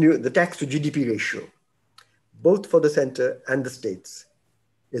revenue, the tax to GDP ratio, both for the center and the states,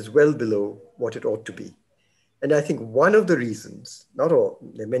 is well below what it ought to be. And I think one of the reasons, not all,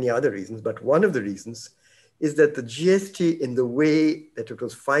 there are many other reasons, but one of the reasons is that the GST, in the way that it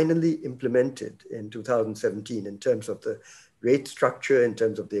was finally implemented in 2017 in terms of the rate structure, in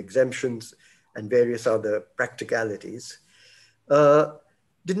terms of the exemptions and various other practicalities,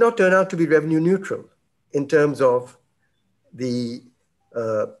 did not turn out to be revenue neutral in terms of the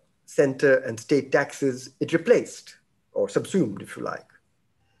center and state taxes it replaced or subsumed, if you like.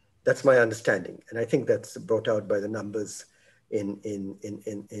 That's my understanding. And I think that's brought out by the numbers in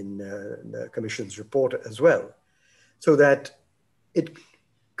the Commission's report as well. So that it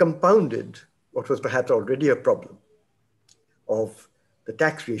compounded what was perhaps already a problem of the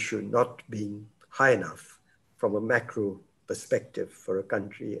tax ratio not being high enough from a macro perspective for a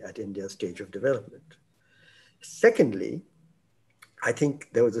country at India's stage of development. Secondly, I think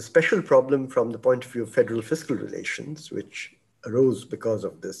there was a special problem from the point of view of federal fiscal relations, which arose because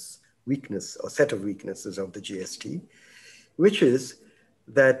of this weakness or set of weaknesses of the GST, which is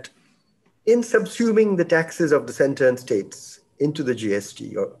that in subsuming the taxes of the center and states into the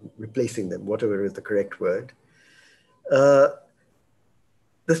GST, or replacing them, whatever is the correct word,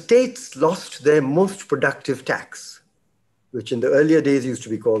 the states lost their most productive tax, which in the earlier days used to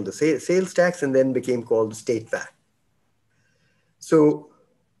be called the sales tax and then became called the state VAT. So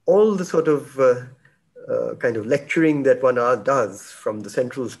all the sort of kind of lecturing that one does from the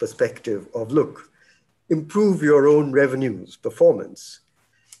central's perspective of, look, improve your own revenues, performance.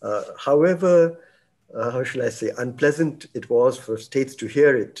 However, how shall I say, unpleasant it was for states to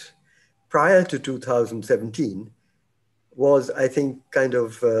hear it prior to 2017 was, I think, kind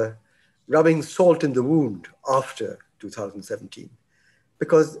of rubbing salt in the wound after 2017,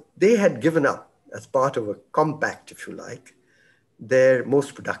 because they had given up as part of a compact, if you like, their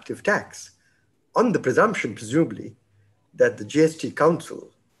most productive tax on the presumption, presumably, that the GST Council,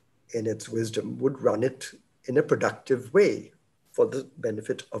 in its wisdom, would run it in a productive way for the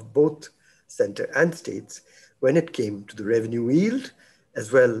benefit of both center and states when it came to the revenue yield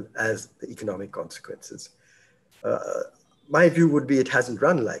as well as the economic consequences. My view would be it hasn't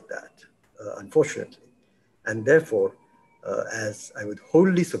run like that, unfortunately. And therefore, as I would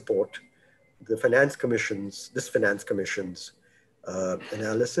wholly support the Finance Commission's, this Finance Commission's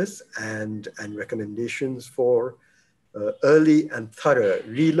analysis and recommendations for early and thorough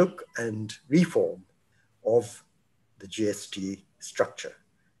relook and reform of the GST structure,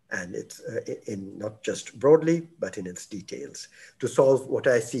 and it's in not just broadly, but in its details, to solve what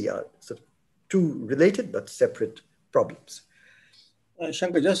I see are sort of two related but separate problems.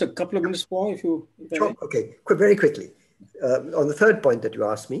 Shankar, just a couple of minutes more, if you... Sure, okay, very quickly. On the third point that you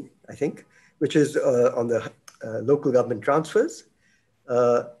asked me, I think, which is on the local government transfers,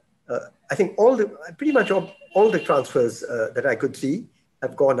 I think pretty much all the transfers that I could see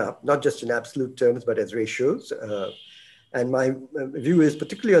have gone up, not just in absolute terms, but as ratios. And my view is,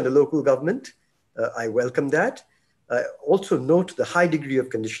 particularly on the local government, I welcome that. I also note the high degree of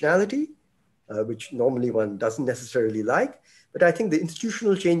conditionality, which normally one doesn't necessarily like. But I think the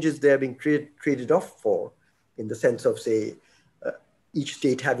institutional changes they're being traded off for, in the sense of, say, each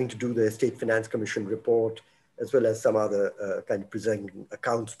state having to do the State Finance Commission report, as well as some other kind of presenting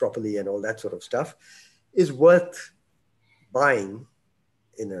accounts properly and all that sort of stuff, is worth buying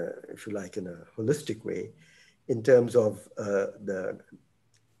in a, if you like, in a holistic way, in terms of the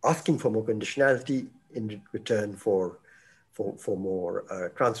asking for more conditionality in return for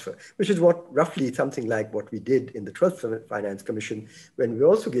more transfer, which is what roughly something like what we did in the 12th Finance Commission, when we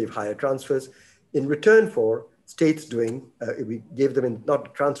also gave higher transfers in return for states doing, we gave them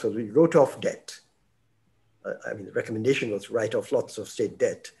not transfers, we wrote off debt. I mean, the recommendation was write off lots of state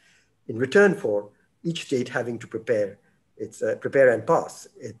debt in return for each state having to prepare and pass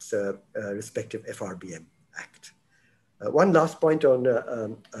its respective FRBM Act. One last point on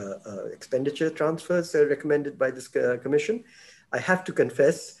expenditure transfers recommended by this commission. I have to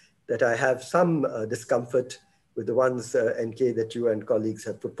confess that I have some discomfort with the ones, NK, that you and colleagues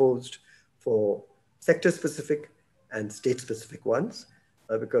have proposed for sector-specific and state-specific ones,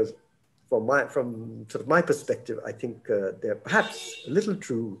 because from sort of my perspective, I think they're perhaps a little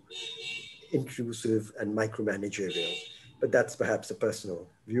too intrusive and micromanagerial, but that's perhaps a personal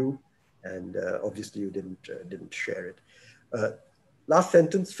view, and obviously you didn't share it. Last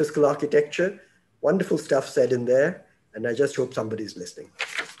sentence, fiscal architecture, wonderful stuff said in there, and I just hope somebody's listening.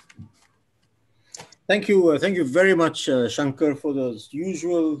 Thank you very much, Shankar, for those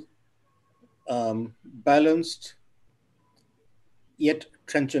usual balanced yet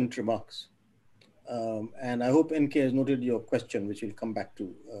trenchant remarks. And I hope NK has noted your question, which we'll come back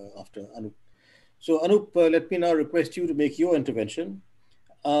to after Anoop. So Anoop, let me now request you to make your intervention.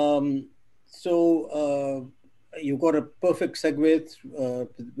 You got a perfect segue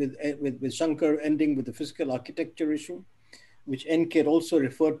with Shankar ending with the fiscal architecture issue, which NK had also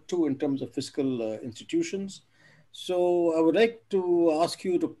referred to in terms of fiscal institutions. So I would like to ask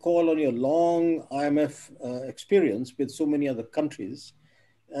you to call on your long IMF experience with so many other countries.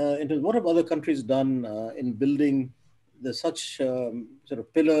 In terms of what have other countries done in building such sort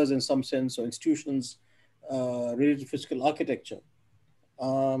of pillars in some sense, or institutions related to fiscal architecture?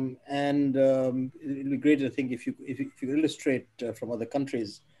 It'd be great, I think, if you illustrate from other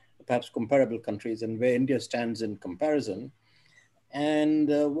countries, perhaps comparable countries, and where India stands in comparison. And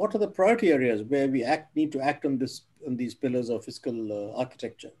what are the priority areas where we need to act on these pillars of fiscal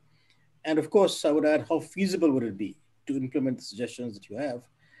architecture? And of course, I would add, how feasible would it be to implement the suggestions that you have?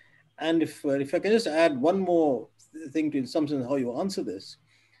 And if I can just add one more thing to, in some sense, how you answer this,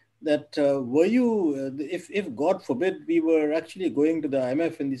 that were you, if God forbid, we were actually going to the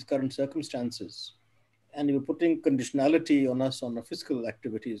IMF in these current circumstances, and you were putting conditionality on us on our fiscal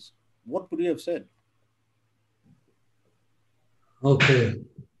activities, what would you have said? Okay.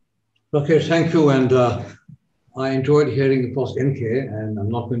 Okay, thank you. And I enjoyed hearing, of course, NK, and I'm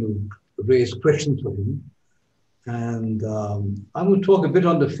not going to raise questions for him. And I will talk a bit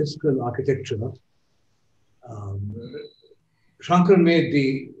on the fiscal architecture. Shankar made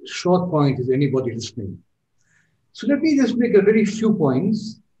the short point, is anybody listening? So let me just make a very few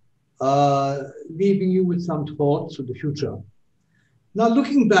points, leaving you with some thoughts for the future. Now,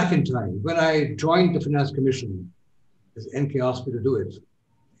 looking back in time, when I joined the Finance Commission, as NK asked me to do it,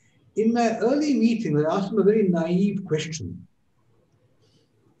 in my early meeting, I asked him a very naive question.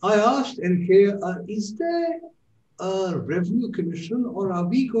 I asked NK, is there a revenue commission, or are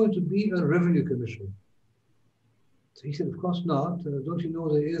we going to be a revenue commission? So he said, of course not. Don't you know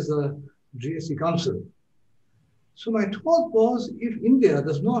there is a GSE Council? So my thought was, if India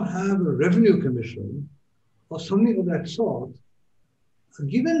does not have a revenue commission or something of that sort,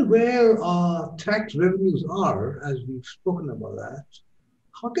 given where our tax revenues are, as we've spoken about that,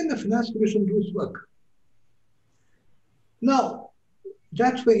 how can the Finance Commission do its work? Now,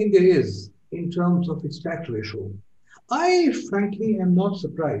 that's where India is in terms of its tax ratio. I frankly am not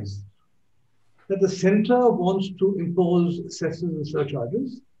surprised that the center wants to impose cesses and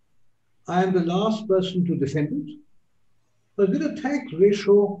surcharges. I am the last person to defend it. But with a tax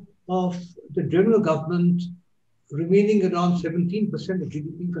ratio of the general government remaining around 17% of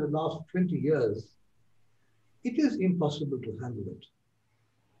GDP for the last 20 years, it is impossible to handle it.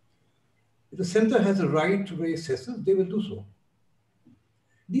 If the center has a right to raise cesses, they will do so.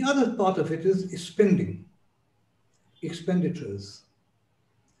 The other part of it is spending, expenditures.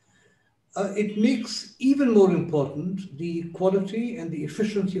 It makes even more important the quality and the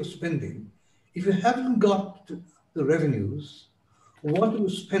efficiency of spending. If you haven't got the revenues, what do you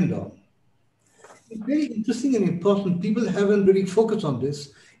spend on? It's very interesting and important. People haven't really focused on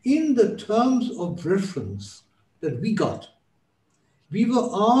this. In the terms of reference that we got, we were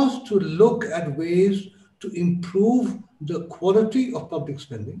asked to look at ways to improve the quality of public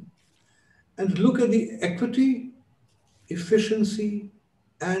spending and look at the equity, efficiency,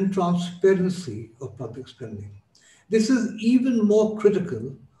 and transparency of public spending. This is even more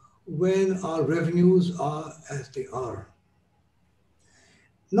critical when our revenues are as they are.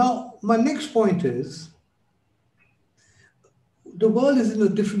 Now, my next point is the world is in a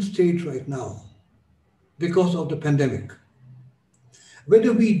different stage right now because of the pandemic.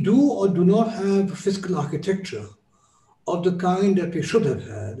 Whether we do or do not have fiscal architecture of the kind that we should have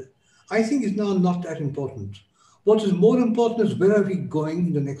had, I think is now not that important. What is more important is where are we going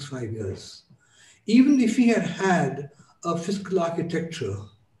in the next 5 years? Even if we had had a fiscal architecture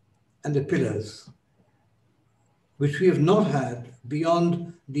and the pillars, which we have not had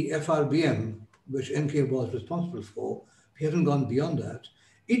beyond the FRBM, which NK was responsible for, we haven't gone beyond that,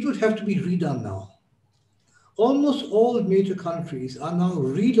 it would have to be redone now. Almost all major countries are now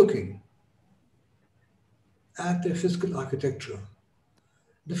relooking at their fiscal architecture.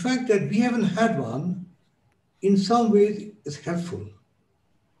 The fact that we haven't had one, in some ways, is helpful.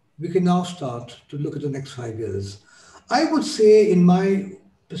 We can now start to look at the next 5 years. I would say, in my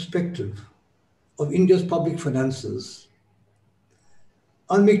perspective of India's public finances,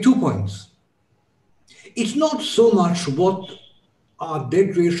 I'll make 2 points. It's not so much what our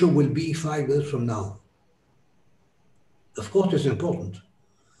debt ratio will be 5 years from now. Of course, it's important.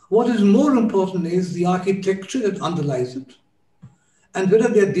 What is more important is the architecture that underlies it, and whether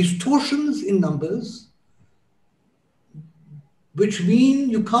there are distortions in numbers, which mean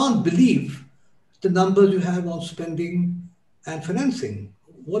you can't believe the numbers you have on spending and financing.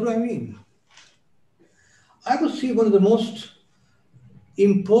 What do I mean? I would say one of the most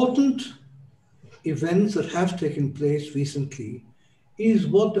important events that have taken place recently is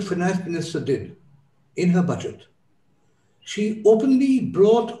what the finance minister did in her budget. She openly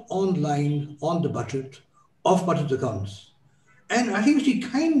brought online on the budget off-budget accounts. And I think she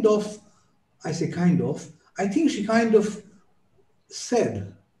I think she kind of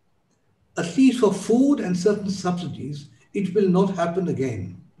said, at least for food and certain subsidies, it will not happen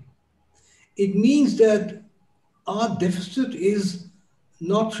again. It means that our deficit is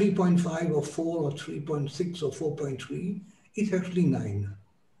not 3.5 or 4 or 3.6 or 4.3, it's actually 9.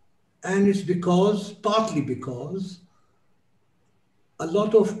 And it's partly because a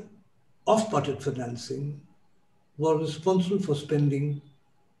lot of off-budget financing was responsible for spending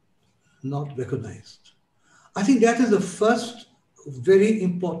not recognized. I think that is the first very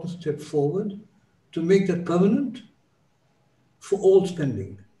important step forward to make that permanent for all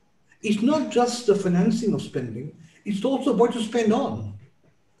spending. It's not just the financing of spending, it's also what you spend on.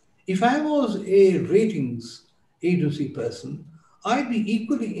 If I was a ratings agency person, I'd be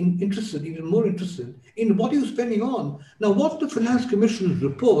equally interested, even more interested, in what you're spending on. Now, what the Finance Commission's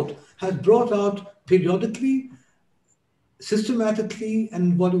report has brought out periodically, systematically,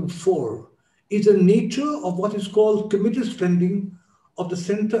 and in Volume 4 is the nature of what is called committed spending of the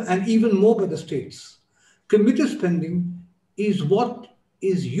center and even more by the states. Committed spending is what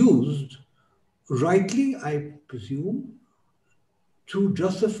is used rightly, I presume, to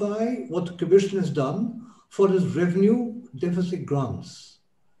justify what the Commission has done for its revenue deficit grants.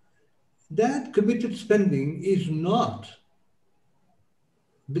 That committed spending is not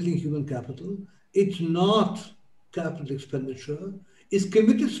building human capital, it's not capital expenditure, it's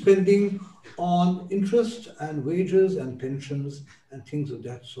committed spending on interest and wages and pensions and things of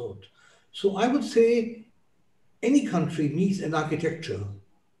that sort. So I would say any country needs an architecture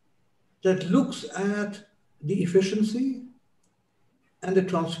that looks at the efficiency and the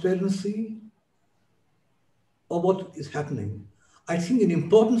transparency of what is happening. I think an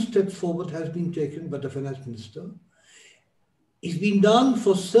important step forward has been taken by the finance minister. It's been done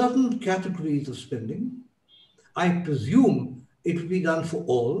for certain categories of spending. I presume it will be done for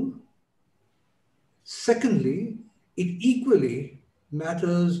all. Secondly, it equally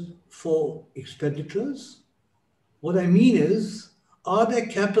matters for expenditures. What I mean is, are there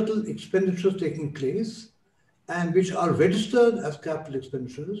capital expenditures taking place and which are registered as capital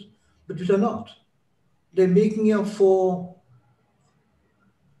expenditures, but which are not? They're making up for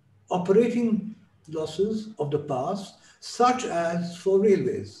operating losses of the past, such as for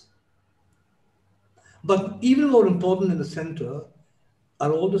railways. But even more important in the center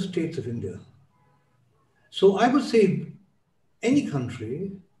are all the states of India. So I would say any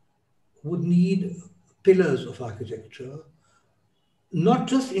country would need pillars of architecture, not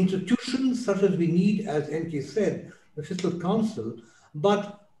just institutions such as we need, as NK said, the Fiscal Council,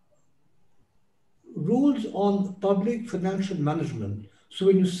 but rules on public financial management. So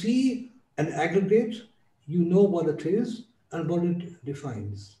when you see an aggregate, you know what it is and what it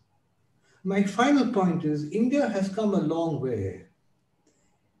defines. My final point is India has come a long way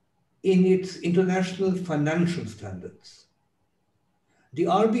in its international financial standards. The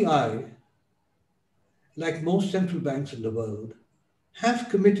RBI, like most central banks in the world, have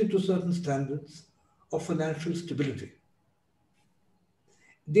committed to certain standards of financial stability.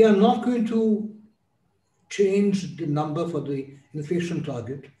 They are not going to change the number for the inflation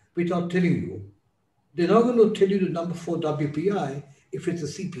target without telling you. They're not going to tell you the number for WPI if it's a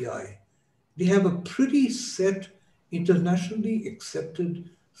CPI. They have a pretty set, internationally accepted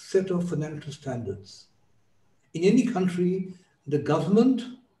set of financial standards. In any country, the government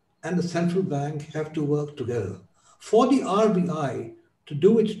and the central bank have to work together. For the RBI to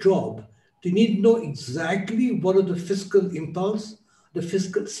do its job, they need to know exactly what are the fiscal impulse, the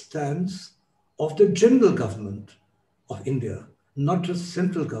fiscal stance of the general government of India, not just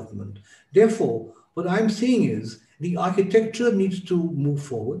central government. Therefore, what I'm saying is the architecture needs to move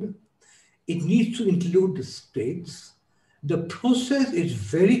forward. It needs to include the states. The process is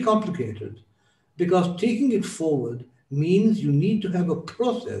very complicated because taking it forward means you need to have a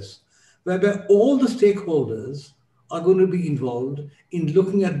process whereby all the stakeholders are going to be involved in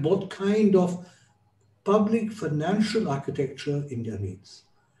looking at what kind of public financial architecture India needs.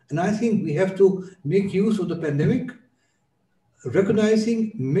 And I think we have to make use of the pandemic,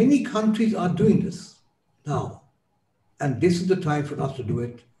 recognizing many countries are doing this now. And this is the time for us to do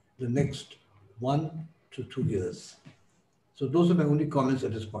it the next 1 to 2 years. So those are my only comments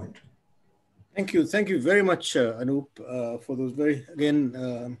at this point. Thank you. Thank you very much, Anoop, for those very,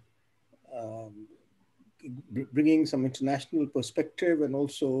 again, bringing some international perspective and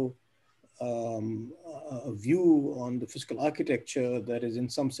also a view on the fiscal architecture that is in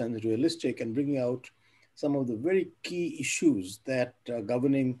some sense realistic and bringing out some of the very key issues that are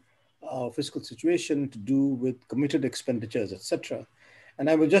governing our fiscal situation to do with committed expenditures, etc. And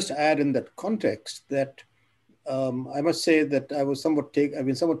I will just add in that context that I must say that I've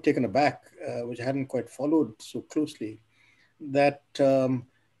been somewhat taken aback, which I hadn't quite followed so closely, that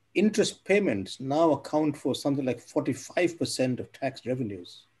interest payments now account for something like 45% of tax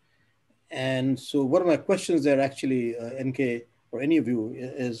revenues. And so one of my questions there actually, NK, or any of you,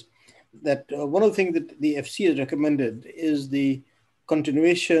 is that one of the things that the FC has recommended is the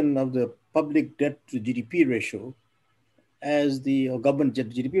continuation of the public debt to GDP ratio as or government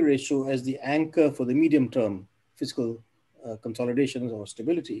debt to GDP ratio as the anchor for the medium-term fiscal consolidations or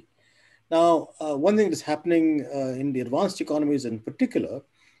stability. Now, one thing that's happening in the advanced economies in particular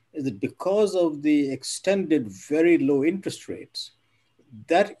is that because of the extended very low interest rates,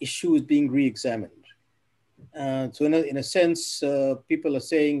 that issue is being re-examined. So in a sense, people are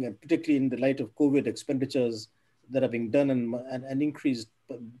saying, and particularly in the light of COVID expenditures that are being done and increased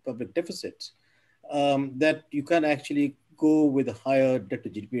public deficits, that you can actually go with a higher debt to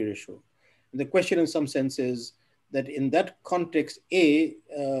GDP ratio. And the question in some sense is that in that context,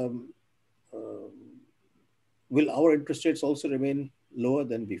 will our interest rates also remain lower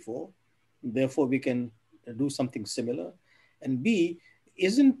than before? Therefore, we can do something similar. And B,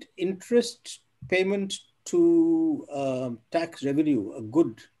 isn't interest payment to tax revenue a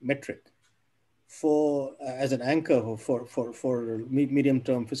good metric for as an anchor for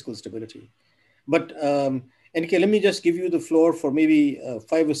medium-term fiscal stability? But NK, let me just give you the floor for maybe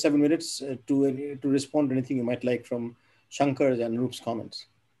 5 or 7 minutes to respond to anything you might like from Shankar's and Anoop's comments.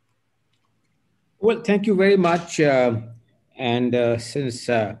 Well, thank you very much. Since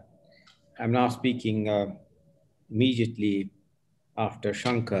I'm now speaking immediately after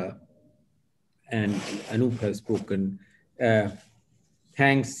Shankar and Anoop has spoken,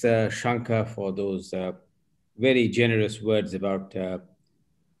 thanks, Shankar, for those very generous words about the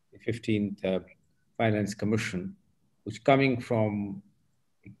 15th Finance Commission, which coming from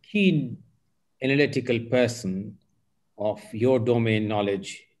a keen analytical person of your domain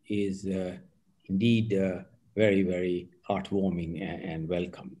knowledge is indeed very, very heartwarming and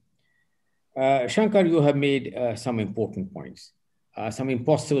welcome. Shankar, you have made some important points, some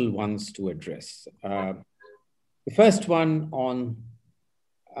impossible ones to address. The first one on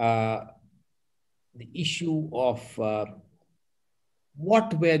the issue of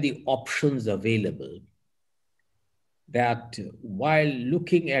what were the options available, that while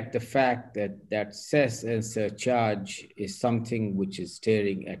looking at the fact that cess and surcharge is something which is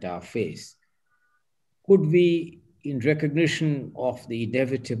staring at our face, could we, in recognition of the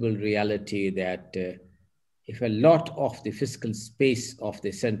inevitable reality that if a lot of the fiscal space of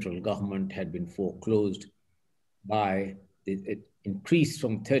the central government had been foreclosed by the increase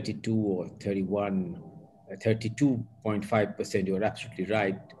from 32 or 31, 32.5%, you're absolutely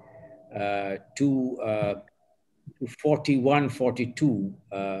right, to 41, 42,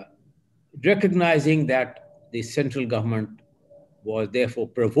 recognizing that the central government was therefore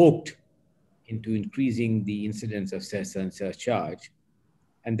provoked into increasing the incidence of cess and surcharge,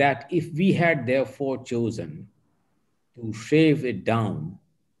 and that if we had therefore chosen to shave it down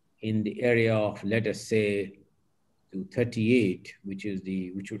in the area of, let us say, to 38, which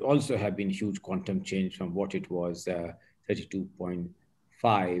would also have been huge quantum change from what it was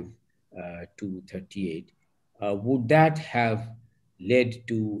 32.5 to 38. Would that have led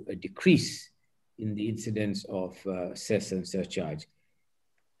to a decrease in the incidence of cess and surcharge?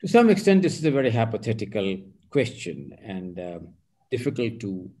 To some extent, this is a very hypothetical question and difficult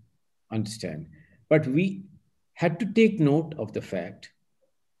to understand. But we had to take note of the fact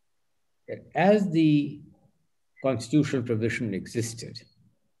that as the constitutional provision existed,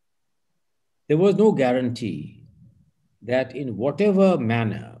 there was no guarantee that in whatever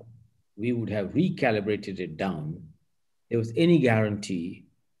manner we would have recalibrated it down, there was any guarantee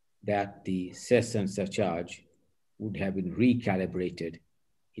that the cess and surcharge would have been recalibrated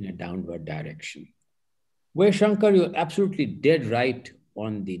in a downward direction. Where, Shankar, you're absolutely dead right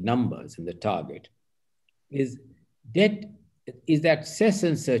on the numbers and the target, is that cess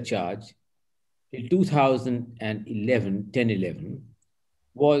and surcharge in 2011, 10-11,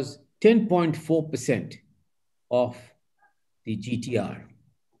 was 10.4% of the GTR.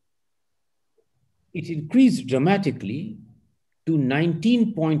 It increased dramatically to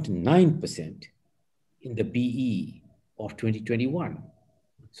 19.9% in the BE of 2021.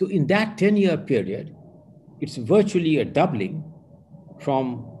 So in that 10-year period, it's virtually a doubling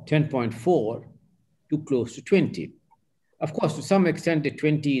from 10.4 to close to 20. Of course, to some extent, the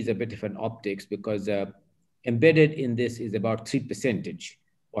 20 is a bit of an optics because embedded in this is about 3 percentage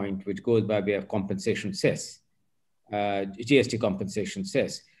point, which goes by way of compensation cess, GST compensation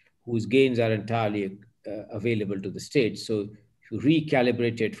cess, whose gains are entirely available to the state. So if you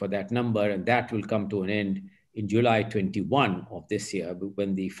recalibrate it for that number, and that will come to an end in July 21 of this year,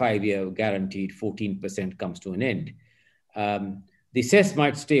 when the 5-year guaranteed 14% comes to an end. The cess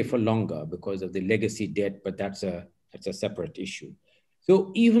might stay for longer because of the legacy debt, but that's a separate issue.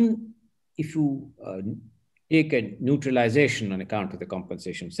 So even if you take a neutralization on account of the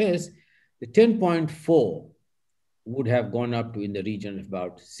compensation cess, the 10.4 would have gone up to in the region of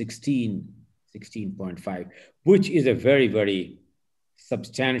about 16.5, which is a very, very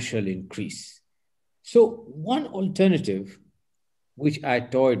substantial increase. So one alternative, which I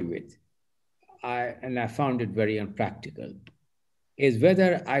toyed with, and I found it very unpractical, is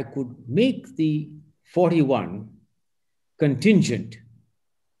whether I could make the 41 contingent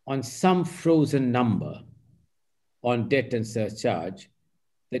on some frozen number on debt and surcharge,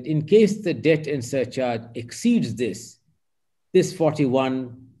 that in case the debt and surcharge exceeds this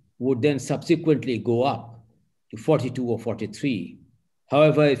 41 would then subsequently go up to 42 or 43.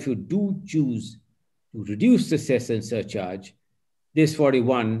 However, if you do choose to reduce the cess and surcharge, this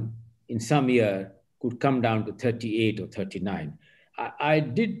 41 in some year could come down to 38 or 39. I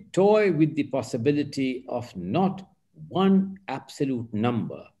did toy with the possibility of not one absolute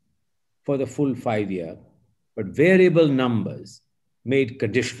number for the full 5-year, but variable numbers made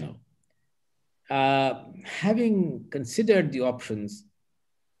conditional. Having considered the options,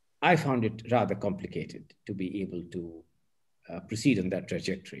 I found it rather complicated to be able to proceed on that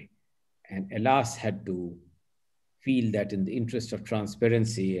trajectory. And alas, had to feel that in the interest of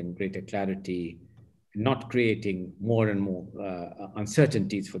transparency and greater clarity, not creating more and more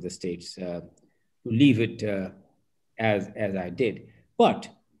uncertainties for the states, to leave it as I did. But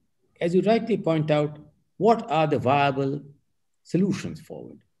as you rightly point out, what are the viable solutions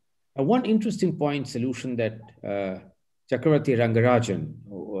forward? One interesting solution that Chakravarti Rangarajan,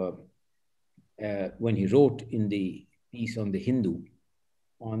 when he wrote in the piece on the Hindu,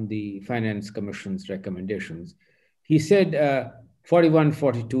 on the Finance Commission's recommendations, he said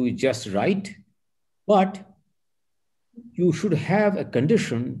 41-42 is just right, but you should have a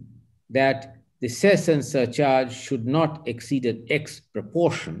condition that the cess and surcharge should not exceed an X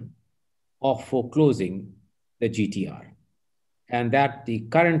proportion of foreclosing the GTR. And that the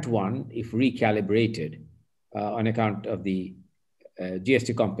current one, if recalibrated on account of the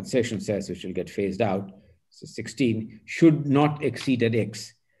GST compensation cess, which will get phased out, so 16, should not exceed an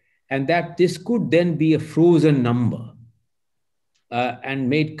X. And that this could then be a frozen number and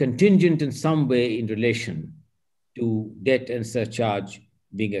made contingent in some way in relation to debt and surcharge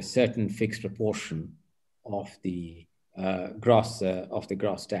being a certain fixed proportion of the gross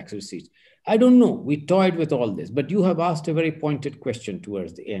tax receipts. I don't know, we toyed with all this, but you have asked a very pointed question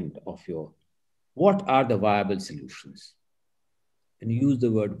towards the end of your, what are the viable solutions? And you use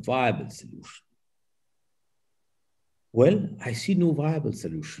the word viable solution. Well, I see no viable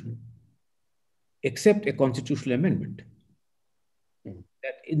solution except a constitutional amendment.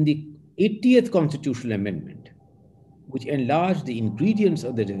 That in the 80th constitutional amendment, which enlarged the ingredients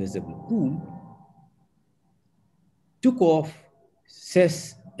of the divisible pool, took off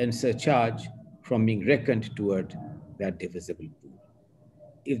cess and surcharge from being reckoned toward that divisible pool.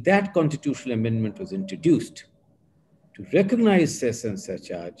 If that constitutional amendment was introduced to to recognize cess and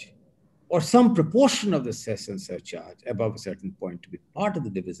surcharge, or some proportion of the cess and surcharge above a certain point to be part of the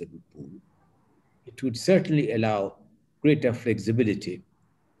divisible pool, it would certainly allow greater flexibility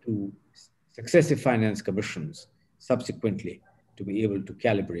to successive finance commissions subsequently to be able to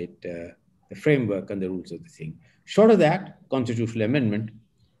calibrate the framework and the rules of the thing. Short of that, constitutional amendment,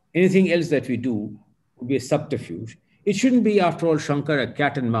 anything else that we do would be a subterfuge. It shouldn't be, after all, Shankar, a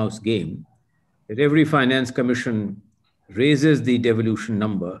cat and mouse game that every finance commission raises the devolution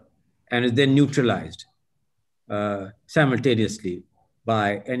number and is then neutralized simultaneously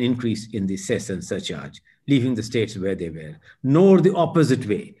by an increase in the cess and surcharge, leaving the states where they were, nor the opposite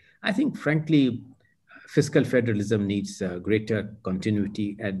way. I think, frankly, fiscal federalism needs greater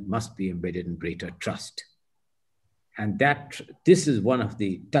continuity and must be embedded in greater trust. And this is one of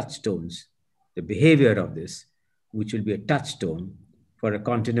the touchstones, the behavior of this, which will be a touchstone for a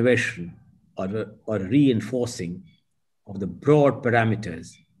continuation or a reinforcing of the broad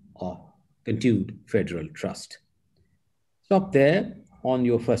parameters of continued federal trust. Stop there on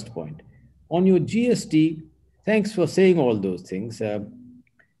your first point. On your GST, thanks for saying all those things,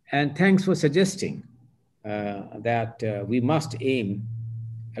 and thanks for suggesting that we must aim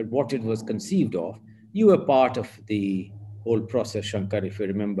at what it was conceived of. You were part of the whole process, Shankar, if you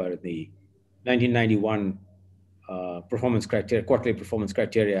remember the 1991 performance criteria, quarterly performance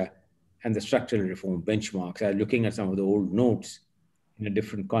criteria, and the structural reform benchmarks. I was looking at some of the old notes in a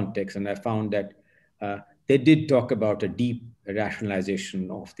different context, and I found that they did talk about a deep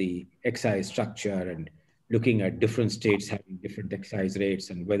rationalization of the excise structure and looking at different states having different excise rates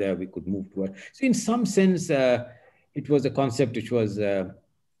and whether we could move toward. So in some sense, it was a concept which was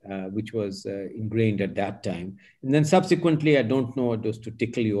ingrained at that time. And then subsequently, I don't know, it was to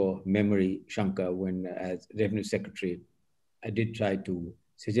tickle your memory, Shankar, when as Revenue Secretary, I did try to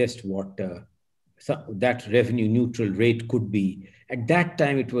suggest what that revenue neutral rate could be. At that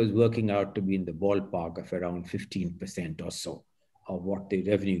time, it was working out to be in the ballpark of around 15% or so of what the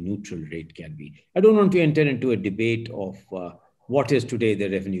revenue neutral rate can be. I don't want to enter into a debate of what is today the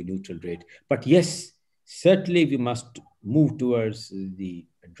revenue neutral rate. But yes, certainly we must move towards the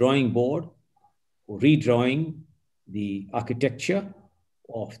drawing board, or redrawing the architecture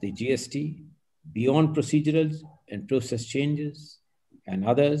of the GST beyond procedurals and process changes and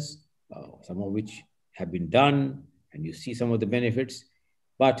others, some of which have been done, and you see some of the benefits.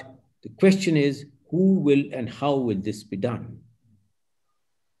 But the question is, who will and how will this be done?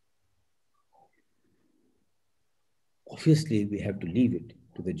 Obviously, we have to leave it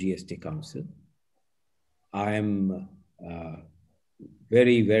to the GST Council. I am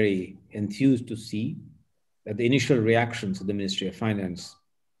very, very enthused to see that the initial reactions of the Ministry of Finance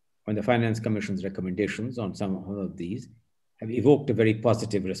on the Finance Commission's recommendations on some of these have evoked a very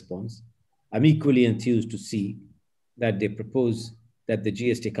positive response. I'm equally enthused to see that they propose that the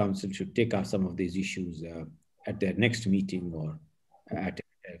GST Council should take up some of these issues at their next meeting or at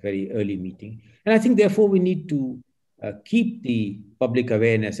a very early meeting. And I think, therefore, we need to keep the public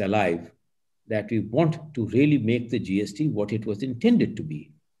awareness alive that we want to really make the GST what it was intended to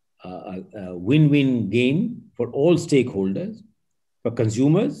be, a win-win game for all stakeholders, for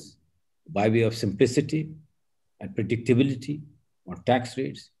consumers, by way of simplicity and predictability on tax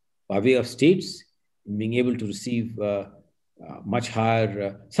rates, by way of states being able to receive much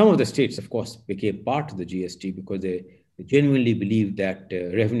higher. Some of the states, of course, became part of the GST because they genuinely believed that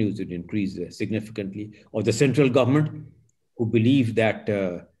revenues would increase significantly, or the central government, who believed that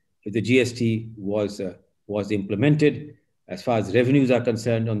if the GST was implemented, as far as revenues are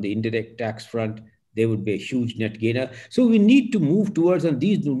concerned on the indirect tax front, they would be a huge net gainer. So we need to move towards, and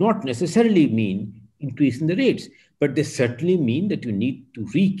these do not necessarily mean increase in the rates, but they certainly mean that you need to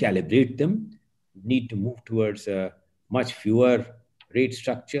recalibrate them, you need to move towards a much fewer rate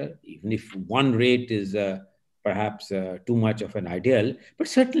structure, even if one rate is perhaps too much of an ideal. But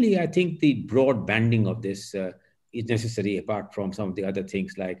certainly, I think the broad banding of this is necessary, apart from some of the other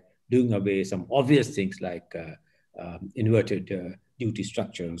things like doing away some obvious things like inverted duty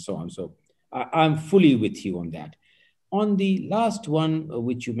structure and so on. So I'm fully with you on that. On the last one,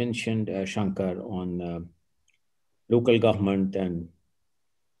 which you mentioned, Shankar, on local government, and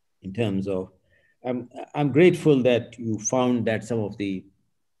in terms of, I'm grateful that you found that some of the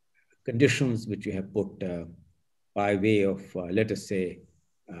conditions which you have put by way of, let us say,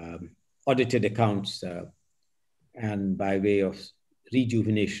 audited accounts and by way of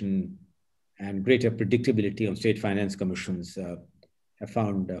rejuvenation and greater predictability on state finance commissions have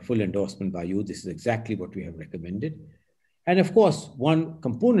found full endorsement by you. This is exactly what we have recommended. And of course, one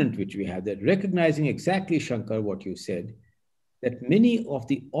component which we have, that recognizing exactly, Shankar, what you said, that many of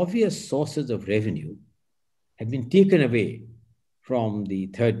the obvious sources of revenue had been taken away from the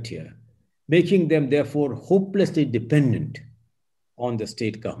third tier, making them therefore hopelessly dependent on the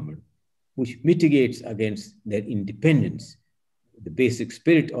state government, which mitigates against their independence, the basic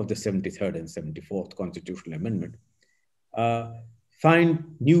spirit of the 73rd and 74th Constitutional Amendment,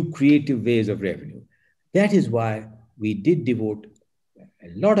 find new creative ways of revenue. That is why we did devote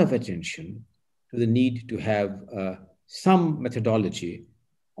a lot of attention to the need to have some methodology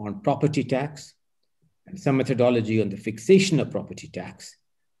on property tax and some methodology on the fixation of property tax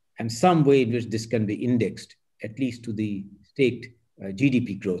and some way in which this can be indexed, at least to the state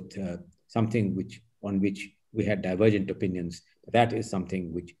GDP growth, something on which we had divergent opinions. That is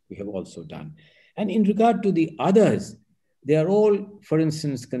something which we have also done. And in regard to the others, they are all, for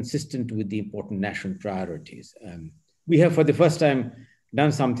instance, consistent with the important national priorities. We have, for the first time,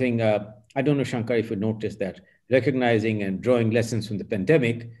 done something, I don't know, Shankar, if you noticed that, recognizing and drawing lessons from the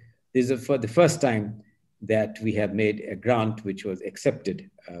pandemic. This is for the first time that we have made a grant which was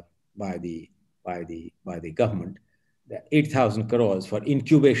accepted by the government, 8,000 crores for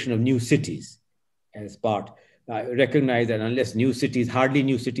incubation of new cities as part. I recognize that unless hardly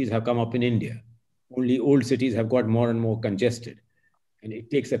new cities have come up in India. Only old cities have got more and more congested. And it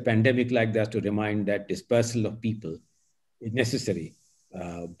takes a pandemic like that to remind that dispersal of people is necessary,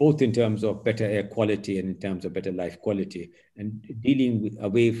 both in terms of better air quality and in terms of better life quality, and dealing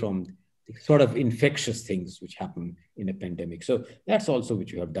away from the sort of infectious things which happen in a pandemic. So that's also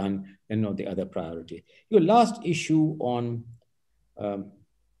which you have done, and not the other priority. Your last issue on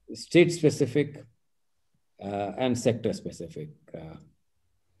state-specific and sector-specific.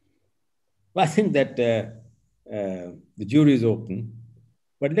 I think that the jury is open,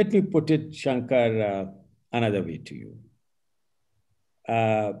 but let me put it, Shankar, another way to you.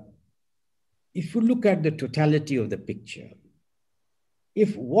 If you look at the totality of the picture,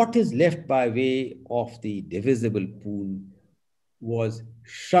 if what is left by way of the divisible pool was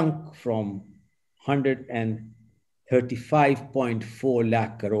shrunk from 135.4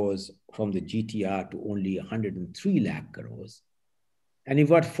 lakh crores from the GTR to only 103 lakh crores, and if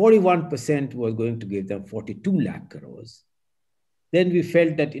what 41% was going to give them 42 lakh crores, then we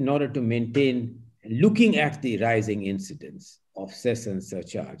felt that in order to maintain, looking at the rising incidence of cess and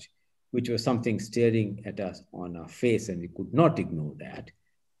surcharge, which was something staring at us on our face and we could not ignore that,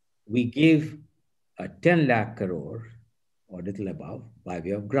 we gave a 10 lakh crore or little above by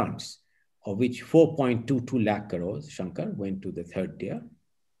way of grants, of which 4.22 lakh crores, Shankar, went to the third tier,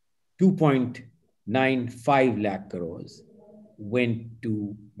 2.95 lakh crores went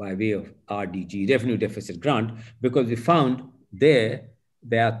to by way of RDG, revenue deficit grant, because we found there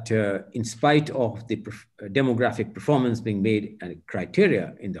that in spite of the demographic performance being made a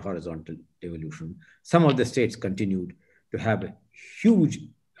criteria in the horizontal devolution, some of the states continued to have a huge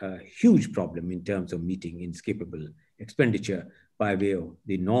problem in terms of meeting inescapable expenditure by way of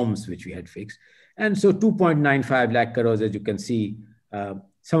the norms which we had fixed. And so 2.95 lakh crores, as you can see,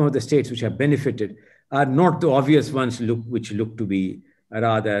 some of the states which have benefited are not the obvious ones which look to be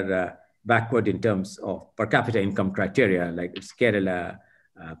rather backward in terms of per capita income criteria, like it's Kerala,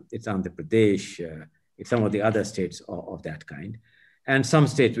 it's Andhra Pradesh, it's some of the other states of that kind, and some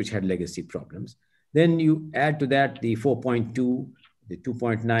states which had legacy problems. Then you add to that the 4.2, the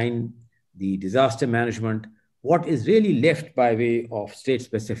 2.9, the disaster management. What is really left by way of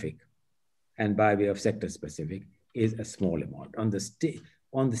state-specific and by way of sector-specific is a small amount. On the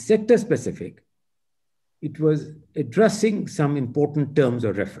sector-specific, it was addressing some important terms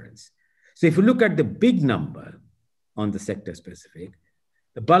of reference. So if you look at the big number on the sector-specific,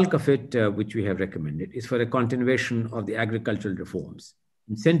 the bulk of it, which we have recommended, is for a continuation of the agricultural reforms,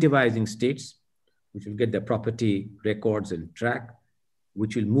 incentivizing states, which will get their property records and track,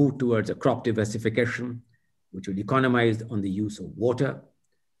 which will move towards a crop diversification, which will economize on the use of water,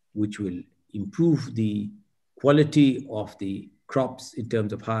 which will improve the quality of the crops in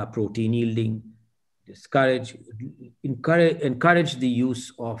terms of higher protein yielding, encourage the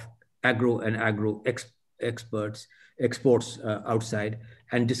use of agro exports outside,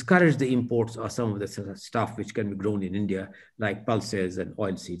 and discourage the imports of some of the stuff which can be grown in India, like pulses and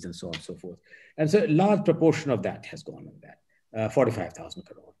oil seeds and so on and so forth. And so a large proportion of that has gone on that, 45,000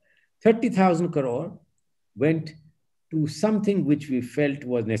 crore. 30,000 crore went to something which we felt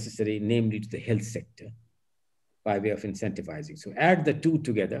was necessary, namely to the health sector, by way of incentivizing. So add the two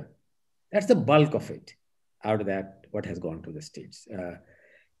together, that's the bulk of it. Out of that, what has gone to the states.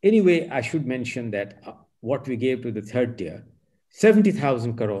 Anyway, I should mention that what we gave to the third tier,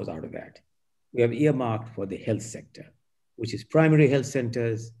 70,000 crores out of that, we have earmarked for the health sector, which is primary health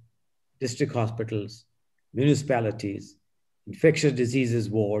centers, district hospitals, municipalities, infectious diseases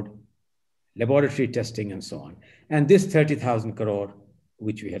ward, laboratory testing, and so on. And this 30,000 crore,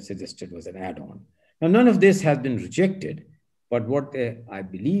 which we had suggested, was an add-on. Now, none of this has been rejected, but what I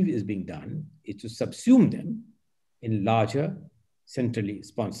believe is being done is to subsume them in larger, centrally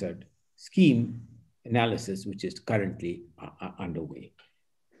sponsored scheme analysis, which is currently underway.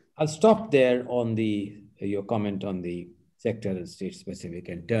 I'll stop there on your comment on the sectoral state specific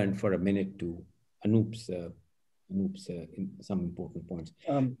and turn for a minute to Anoop's some important points.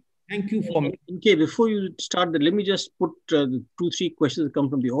 Thank you for... Okay, before you start, let me just put the 2-3 questions that come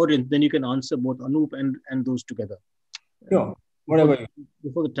from the audience, then you can answer both Anoop and those together. Sure, whatever.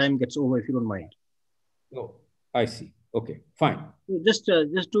 Before the time gets over, if you don't mind. Oh, I see. Okay, fine. So just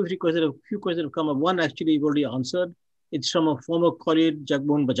 2-3 questions, a few questions have come up. One actually you've already answered. It's from a former colleague,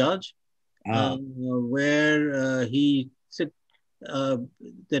 Jagmohan Bajaj, where he said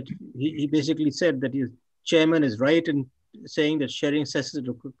that he basically said that his chairman is right in saying that sharing cesses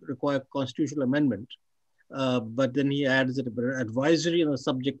require constitutional amendment, but then he adds that advisory on the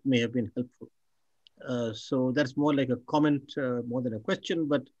subject may have been helpful. So that's more like a comment more than a question,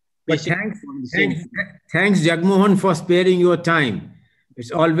 but basically thanks, Jagmohan, for sparing your time.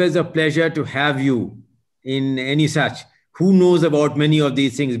 It's always a pleasure to have you in any such. Who knows about many of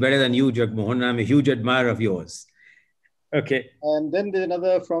these things better than you, Jagmohan? I'm a huge admirer of yours. Okay. And then there's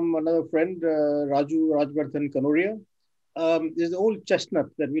another from another friend, Rajvardhan Kanoria. There's the old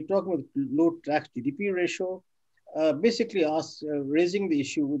chestnut that we're talking about, low tax GDP ratio, basically raising the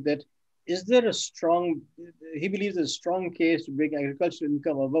issue that is there a strong, he believes there's a strong case to bring agricultural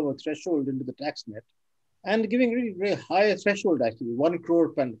income above a threshold into the tax net and giving really very high threshold, actually, 1 crore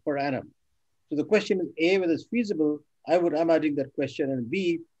per annum. So the question is, A, whether it's feasible. I'm adding that question. And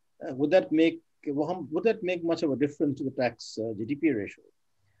B, would that make much of a difference to the tax GDP ratio?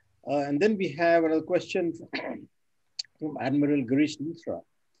 And then we have another question from Admiral Girish Mitra,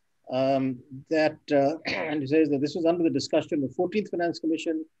 and he says that this was under the discussion of the 14th Finance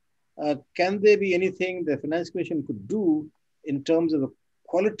Commission. Can there be anything the Finance Commission could do in terms of the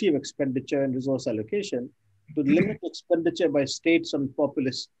quality of expenditure and resource allocation to limit expenditure by states on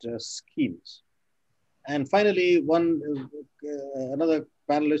populist schemes? And finally, another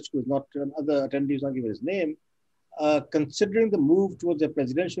panelist who is not, another attendee who's not given his name, considering the move towards a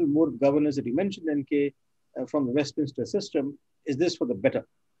presidential mode of governance that you mentioned, NK, from the Westminster system, is this for the better?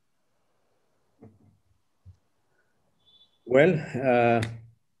 Well,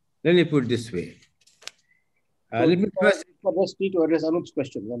 let me put it this way. Let me first need to address Anoop's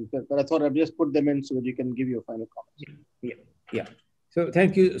question, but I thought I'd just put them in so that you can give your final comments. Yeah. So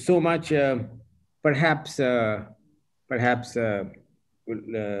thank you so much. Perhaps you'd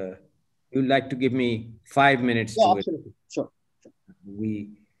like to give me 5 minutes to absolutely. it. Sure.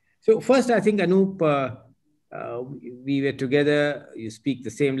 So first, I think, Anoop, we were together. You speak the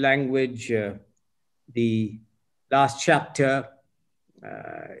same language. The last chapter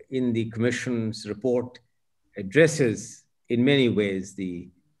in the Commission's report addresses, in many ways, the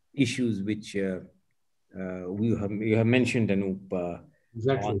issues which you have mentioned, Anoop.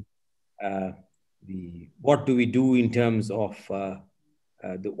 Exactly. What do we do in terms of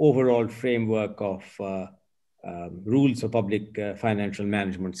the overall framework of rules of public financial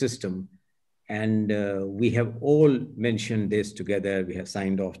management system. And we have all mentioned this together. We have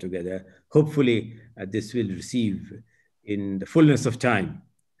signed off together. Hopefully, this will receive in the fullness of time.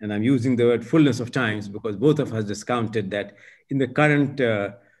 And I'm using the word fullness of times because both of us discounted that in the current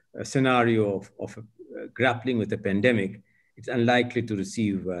scenario of grappling with the pandemic, it's unlikely to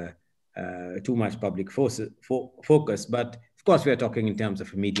receive too much public focus. But of course, we are talking in terms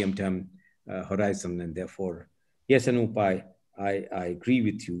of a medium-term horizon. And therefore, yes, Anoop, I agree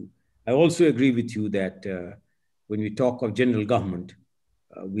with you. I also agree with you that when we talk of general government,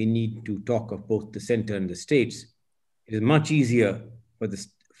 we need to talk of both the center and the states. It is much easier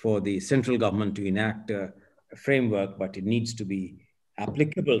for the central government to enact a framework, but it needs to be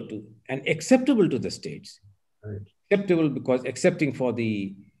applicable to and acceptable to the states. Right. Acceptable because accepting for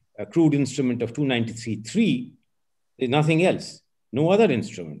the crude instrument of 293.3, there's nothing else. No other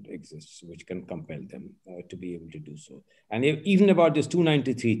instrument exists which can compel them to be able to do so. And even about this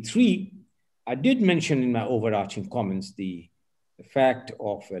 293.3, I did mention in my overarching comments the fact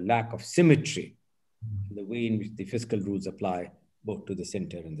of a lack of symmetry in the way in which the fiscal rules apply both to the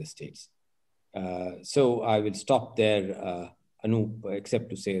center and the states. So I will stop there, Anoop, except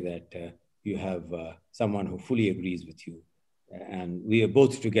to say that you have someone who fully agrees with you. And we are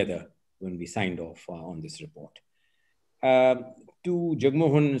both together when we signed off on this report. To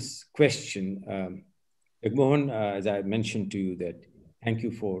Jagmohan's question, Jagmohan, as I mentioned to you, that thank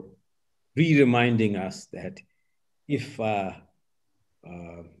you for reminding us that if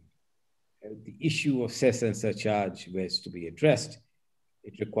the issue of cess and surcharge was to be addressed,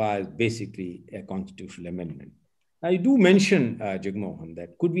 it requires basically a constitutional amendment. I do mention, Jagmohan,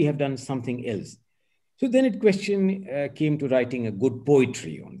 that could we have done something else? So then a question came to writing a good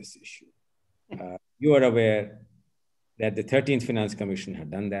poetry on this issue. You are aware that the 13th Finance Commission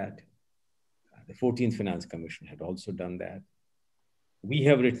had done that. The 14th Finance Commission had also done that. We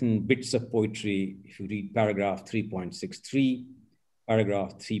have written bits of poetry. If you read paragraph 3.63,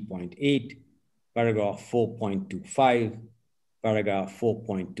 paragraph 3.8, paragraph 4.25, paragraph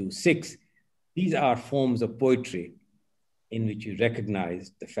 4.26, these are forms of poetry in which you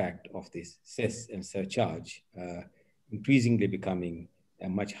recognize the fact of this cess and surcharge increasingly becoming a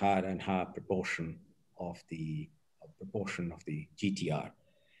much higher and higher proportion of the GTR.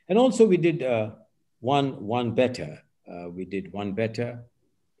 And also we did one better. We did one better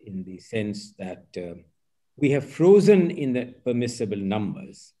in the sense that we have frozen in the permissible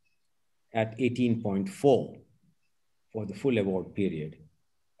numbers at 18.4 for the full award period,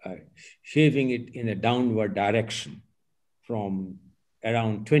 shaving it in a downward direction from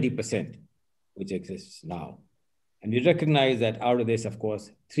around 20%, which exists now. And we recognize that out of this, of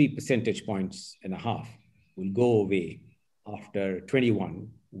course, 3 percentage points and a half will go away after 21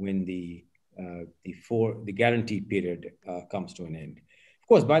 when the guaranteed period comes to an end. Of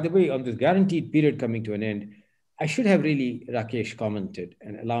course, by the way, on this guaranteed period coming to an end, I should have really, Rakesh, commented,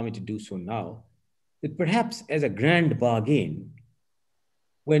 and allow me to do so now, that perhaps as a grand bargain,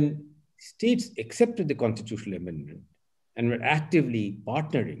 when states accepted the constitutional amendment and were actively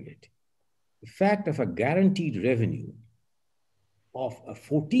partnering it, the fact of a guaranteed revenue of a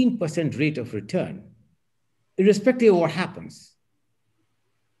 14% rate of return, irrespective of what happens,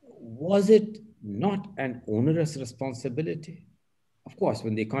 was it not an onerous responsibility? Of course,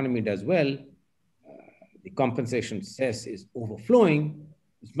 when the economy does well, the compensation cess is overflowing,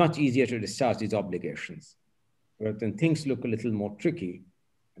 it's much easier to discharge these obligations. But when things look a little more tricky,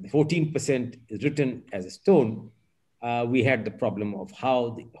 and the 14% is written as a stone, we had the problem of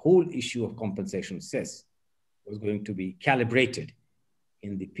how the whole issue of compensation cess was going to be calibrated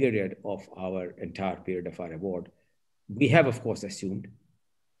in the period of our entire period of our award. We have, of course, assumed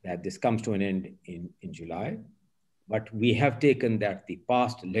that this comes to an end in July, but we have taken that the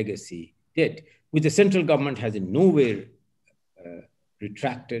past legacy debt, which the central government has in no way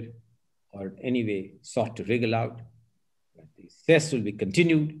retracted or any way sought to wriggle out, that the cess will be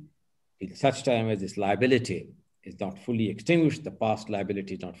continued till such time as this liability is not fully extinguished, the past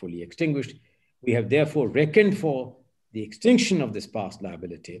liability is not fully extinguished. We have therefore reckoned for the extinction of this past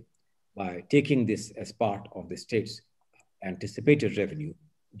liability by taking this as part of the state's anticipated revenue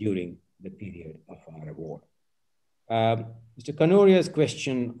during the period of our award. Mr. Kanoria's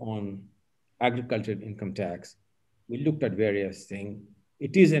question on agricultural income tax, we looked at various things.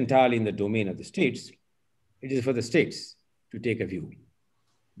 It is entirely in the domain of the states. It is for the states to take a view,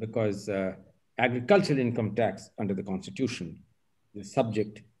 because agricultural income tax under the Constitution is a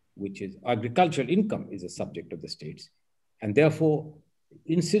subject which is, agricultural income is a subject of the states. And therefore,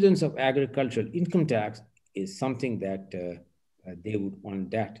 incidence of agricultural income tax is something that they would, on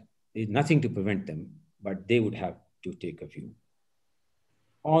that, there's nothing to prevent them, but they would have to take a view.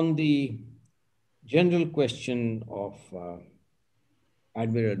 On the general question of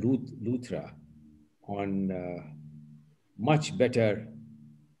Admiral Luthra on much better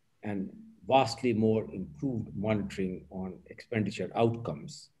and vastly more improved monitoring on expenditure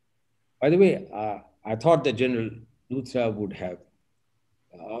outcomes. By the way, I thought that General Luthra would have,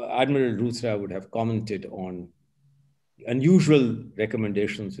 Admiral Luthra would have commented on the unusual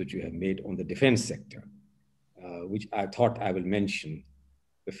recommendations which you have made on the defense sector, which I thought I will mention.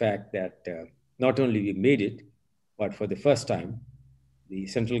 The fact that not only we made it, but for the first time, the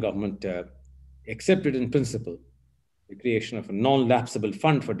central government accepted in principle the creation of a non-lapsable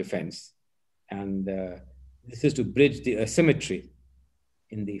fund for defense. And this is to bridge the asymmetry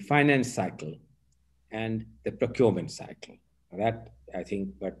in the finance cycle and the procurement cycle. That, I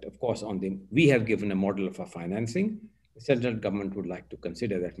think, but of course, we have given a model for financing. The central government would like to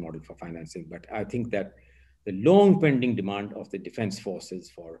consider that model for financing. But I think that the long pending demand of the defense forces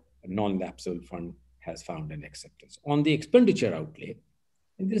for a non-lapsable fund has found an acceptance. On the expenditure outlay,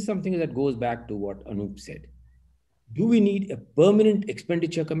 and this is something that goes back to what Anoop said. Do we need a permanent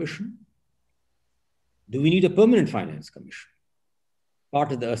expenditure commission? Do we need a permanent finance commission?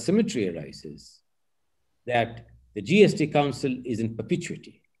 Part of the asymmetry arises that the GST Council is in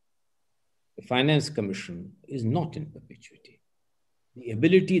perpetuity. The Finance Commission is not in perpetuity. The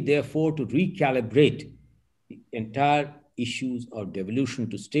ability, therefore, to recalibrate the entire issues of devolution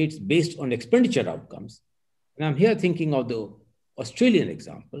to states based on expenditure outcomes. And I'm here thinking of the Australian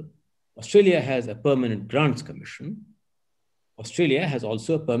example. Australia has a permanent grants commission. Australia has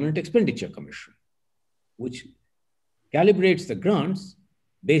also a permanent expenditure commission, which calibrates the grants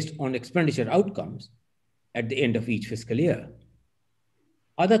based on expenditure outcomes at the end of each fiscal year.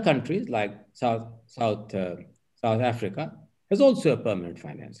 Other countries like South Africa has also a permanent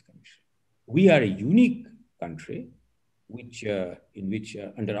finance commission. We are a unique country in which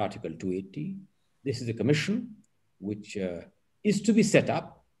under Article 280, this is a commission which is to be set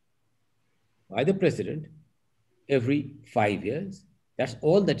up by the president every 5 years. That's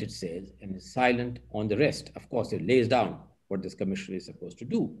all that it says, and is silent on the rest. Of course, it lays down what this commission is supposed to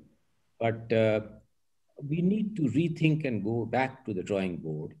do. But we need to rethink and go back to the drawing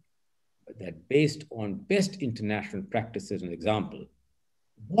board that based on best international practices and example,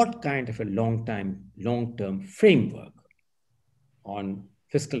 what kind of a long-term framework on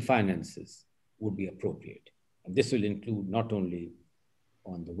fiscal finances would be appropriate. And this will include not only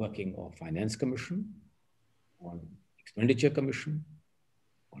on the working of Finance Commission, on Expenditure Commission,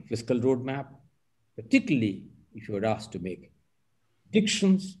 on fiscal roadmap, particularly if you are asked to make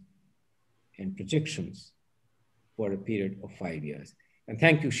predictions and projections for a period of 5 years. And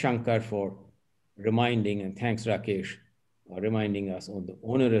thank you, Shankar, for reminding, and thanks, Rakesh, for reminding us on the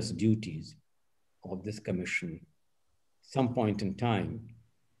onerous duties of this commission. Some point in time,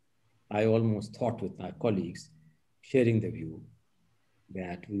 I almost thought with my colleagues, sharing the view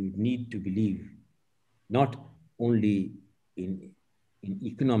that we would need to believe not only in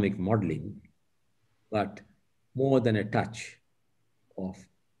economic modeling, but more than a touch of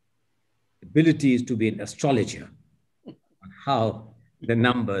abilities to be an astrologer on how the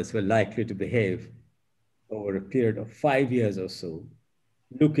numbers were likely to behave over a period of 5 years or so,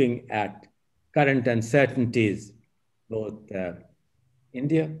 looking at current uncertainties, both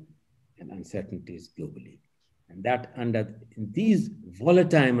India and uncertainties globally. And that in these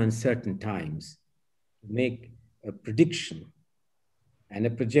volatile, uncertain times, make a prediction and a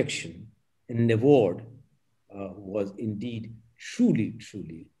projection and an award was indeed truly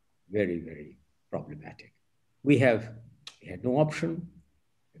very, very problematic. We had no option,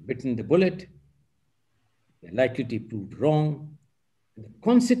 bitten the bullet, they're likely to be proved wrong, and the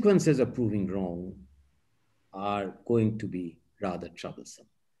consequences of proving wrong are going to be rather troublesome.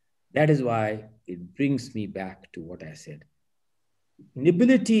 That is why it brings me back to what I said. The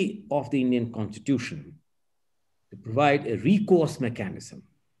ability of the Indian Constitution to provide a recourse mechanism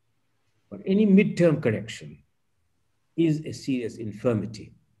for any midterm correction is a serious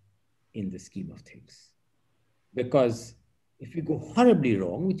infirmity in the scheme of things. Because if we go horribly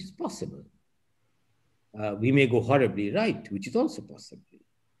wrong, which is possible, we may go horribly right, which is also possible,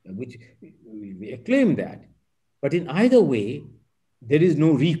 which we may acclaim that. But in either way, there is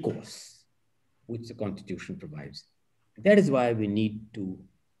no recourse which the Constitution provides. That is why we need to,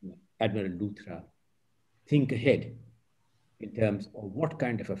 Admiral Luthra, think ahead in terms of what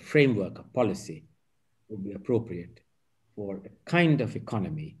kind of a framework of policy would be appropriate for the kind of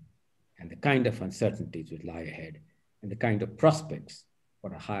economy and the kind of uncertainties which lie ahead and the kind of prospects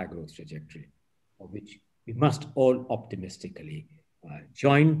for a higher growth trajectory, of which we must all optimistically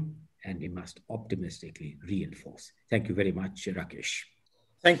join and we must optimistically reinforce. Thank you very much, Rakesh.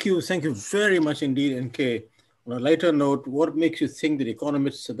 Thank you very much indeed, NK. On a lighter note, what makes you think that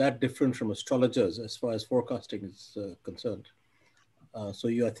economists are that different from astrologers as far as forecasting is concerned? I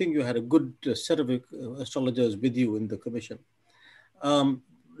think you had a good set of astrologers with you in the commission.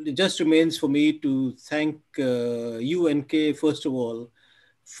 It just remains for me to thank you, NK, first of all,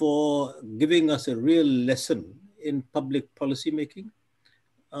 for giving us a real lesson in public policy making,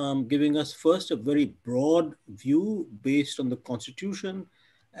 giving us first a very broad view based on the Constitution,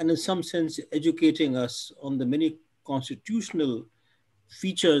 and in some sense educating us on the many constitutional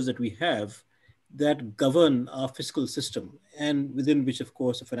features that we have that govern our fiscal system, and within which, of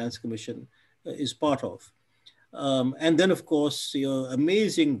course, the Finance Commission is part of. And then, of course, your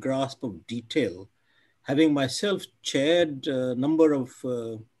amazing grasp of detail. Having myself chaired a number of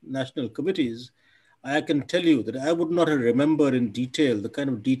national committees, I can tell you that I would not have remembered in detail the kind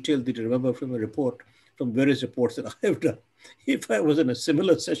of detail that you remember from a report, from various reports that I have done, if I was in a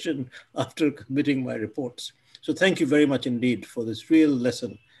similar session after committing my reports. So thank you very much indeed for this real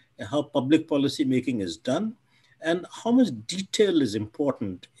lesson in how public policy making is done and how much detail is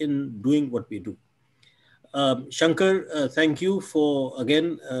important in doing what we do. Shankar, thank you for,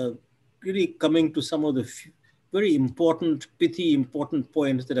 again, really coming to some of the very important, pithy, important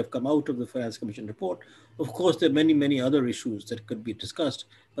points that have come out of the Finance Commission report. Of course, there are many, many other issues that could be discussed,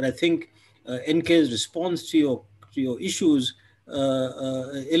 but I think NK's response to your issues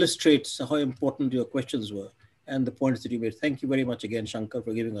illustrates how important your questions were. and the points that you made. Thank you very much again, Shankar,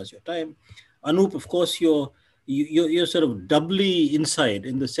 for giving us your time. Anoop, of course, you're sort of doubly inside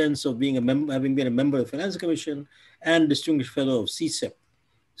in the sense of being a member, having been a member of the Finance Commission and distinguished fellow of CSEP.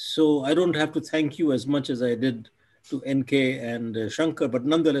 So I don't have to thank you as much as I did to NK and Shankar, but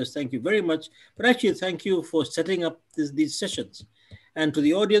nonetheless, thank you very much. But actually, thank you for setting up these sessions. And to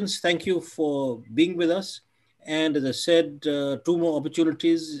the audience, thank you for being with us. And as I said, 2 more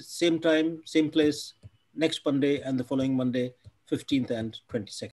opportunities, same time, same place, next Monday and the following Monday, 15th and 22nd.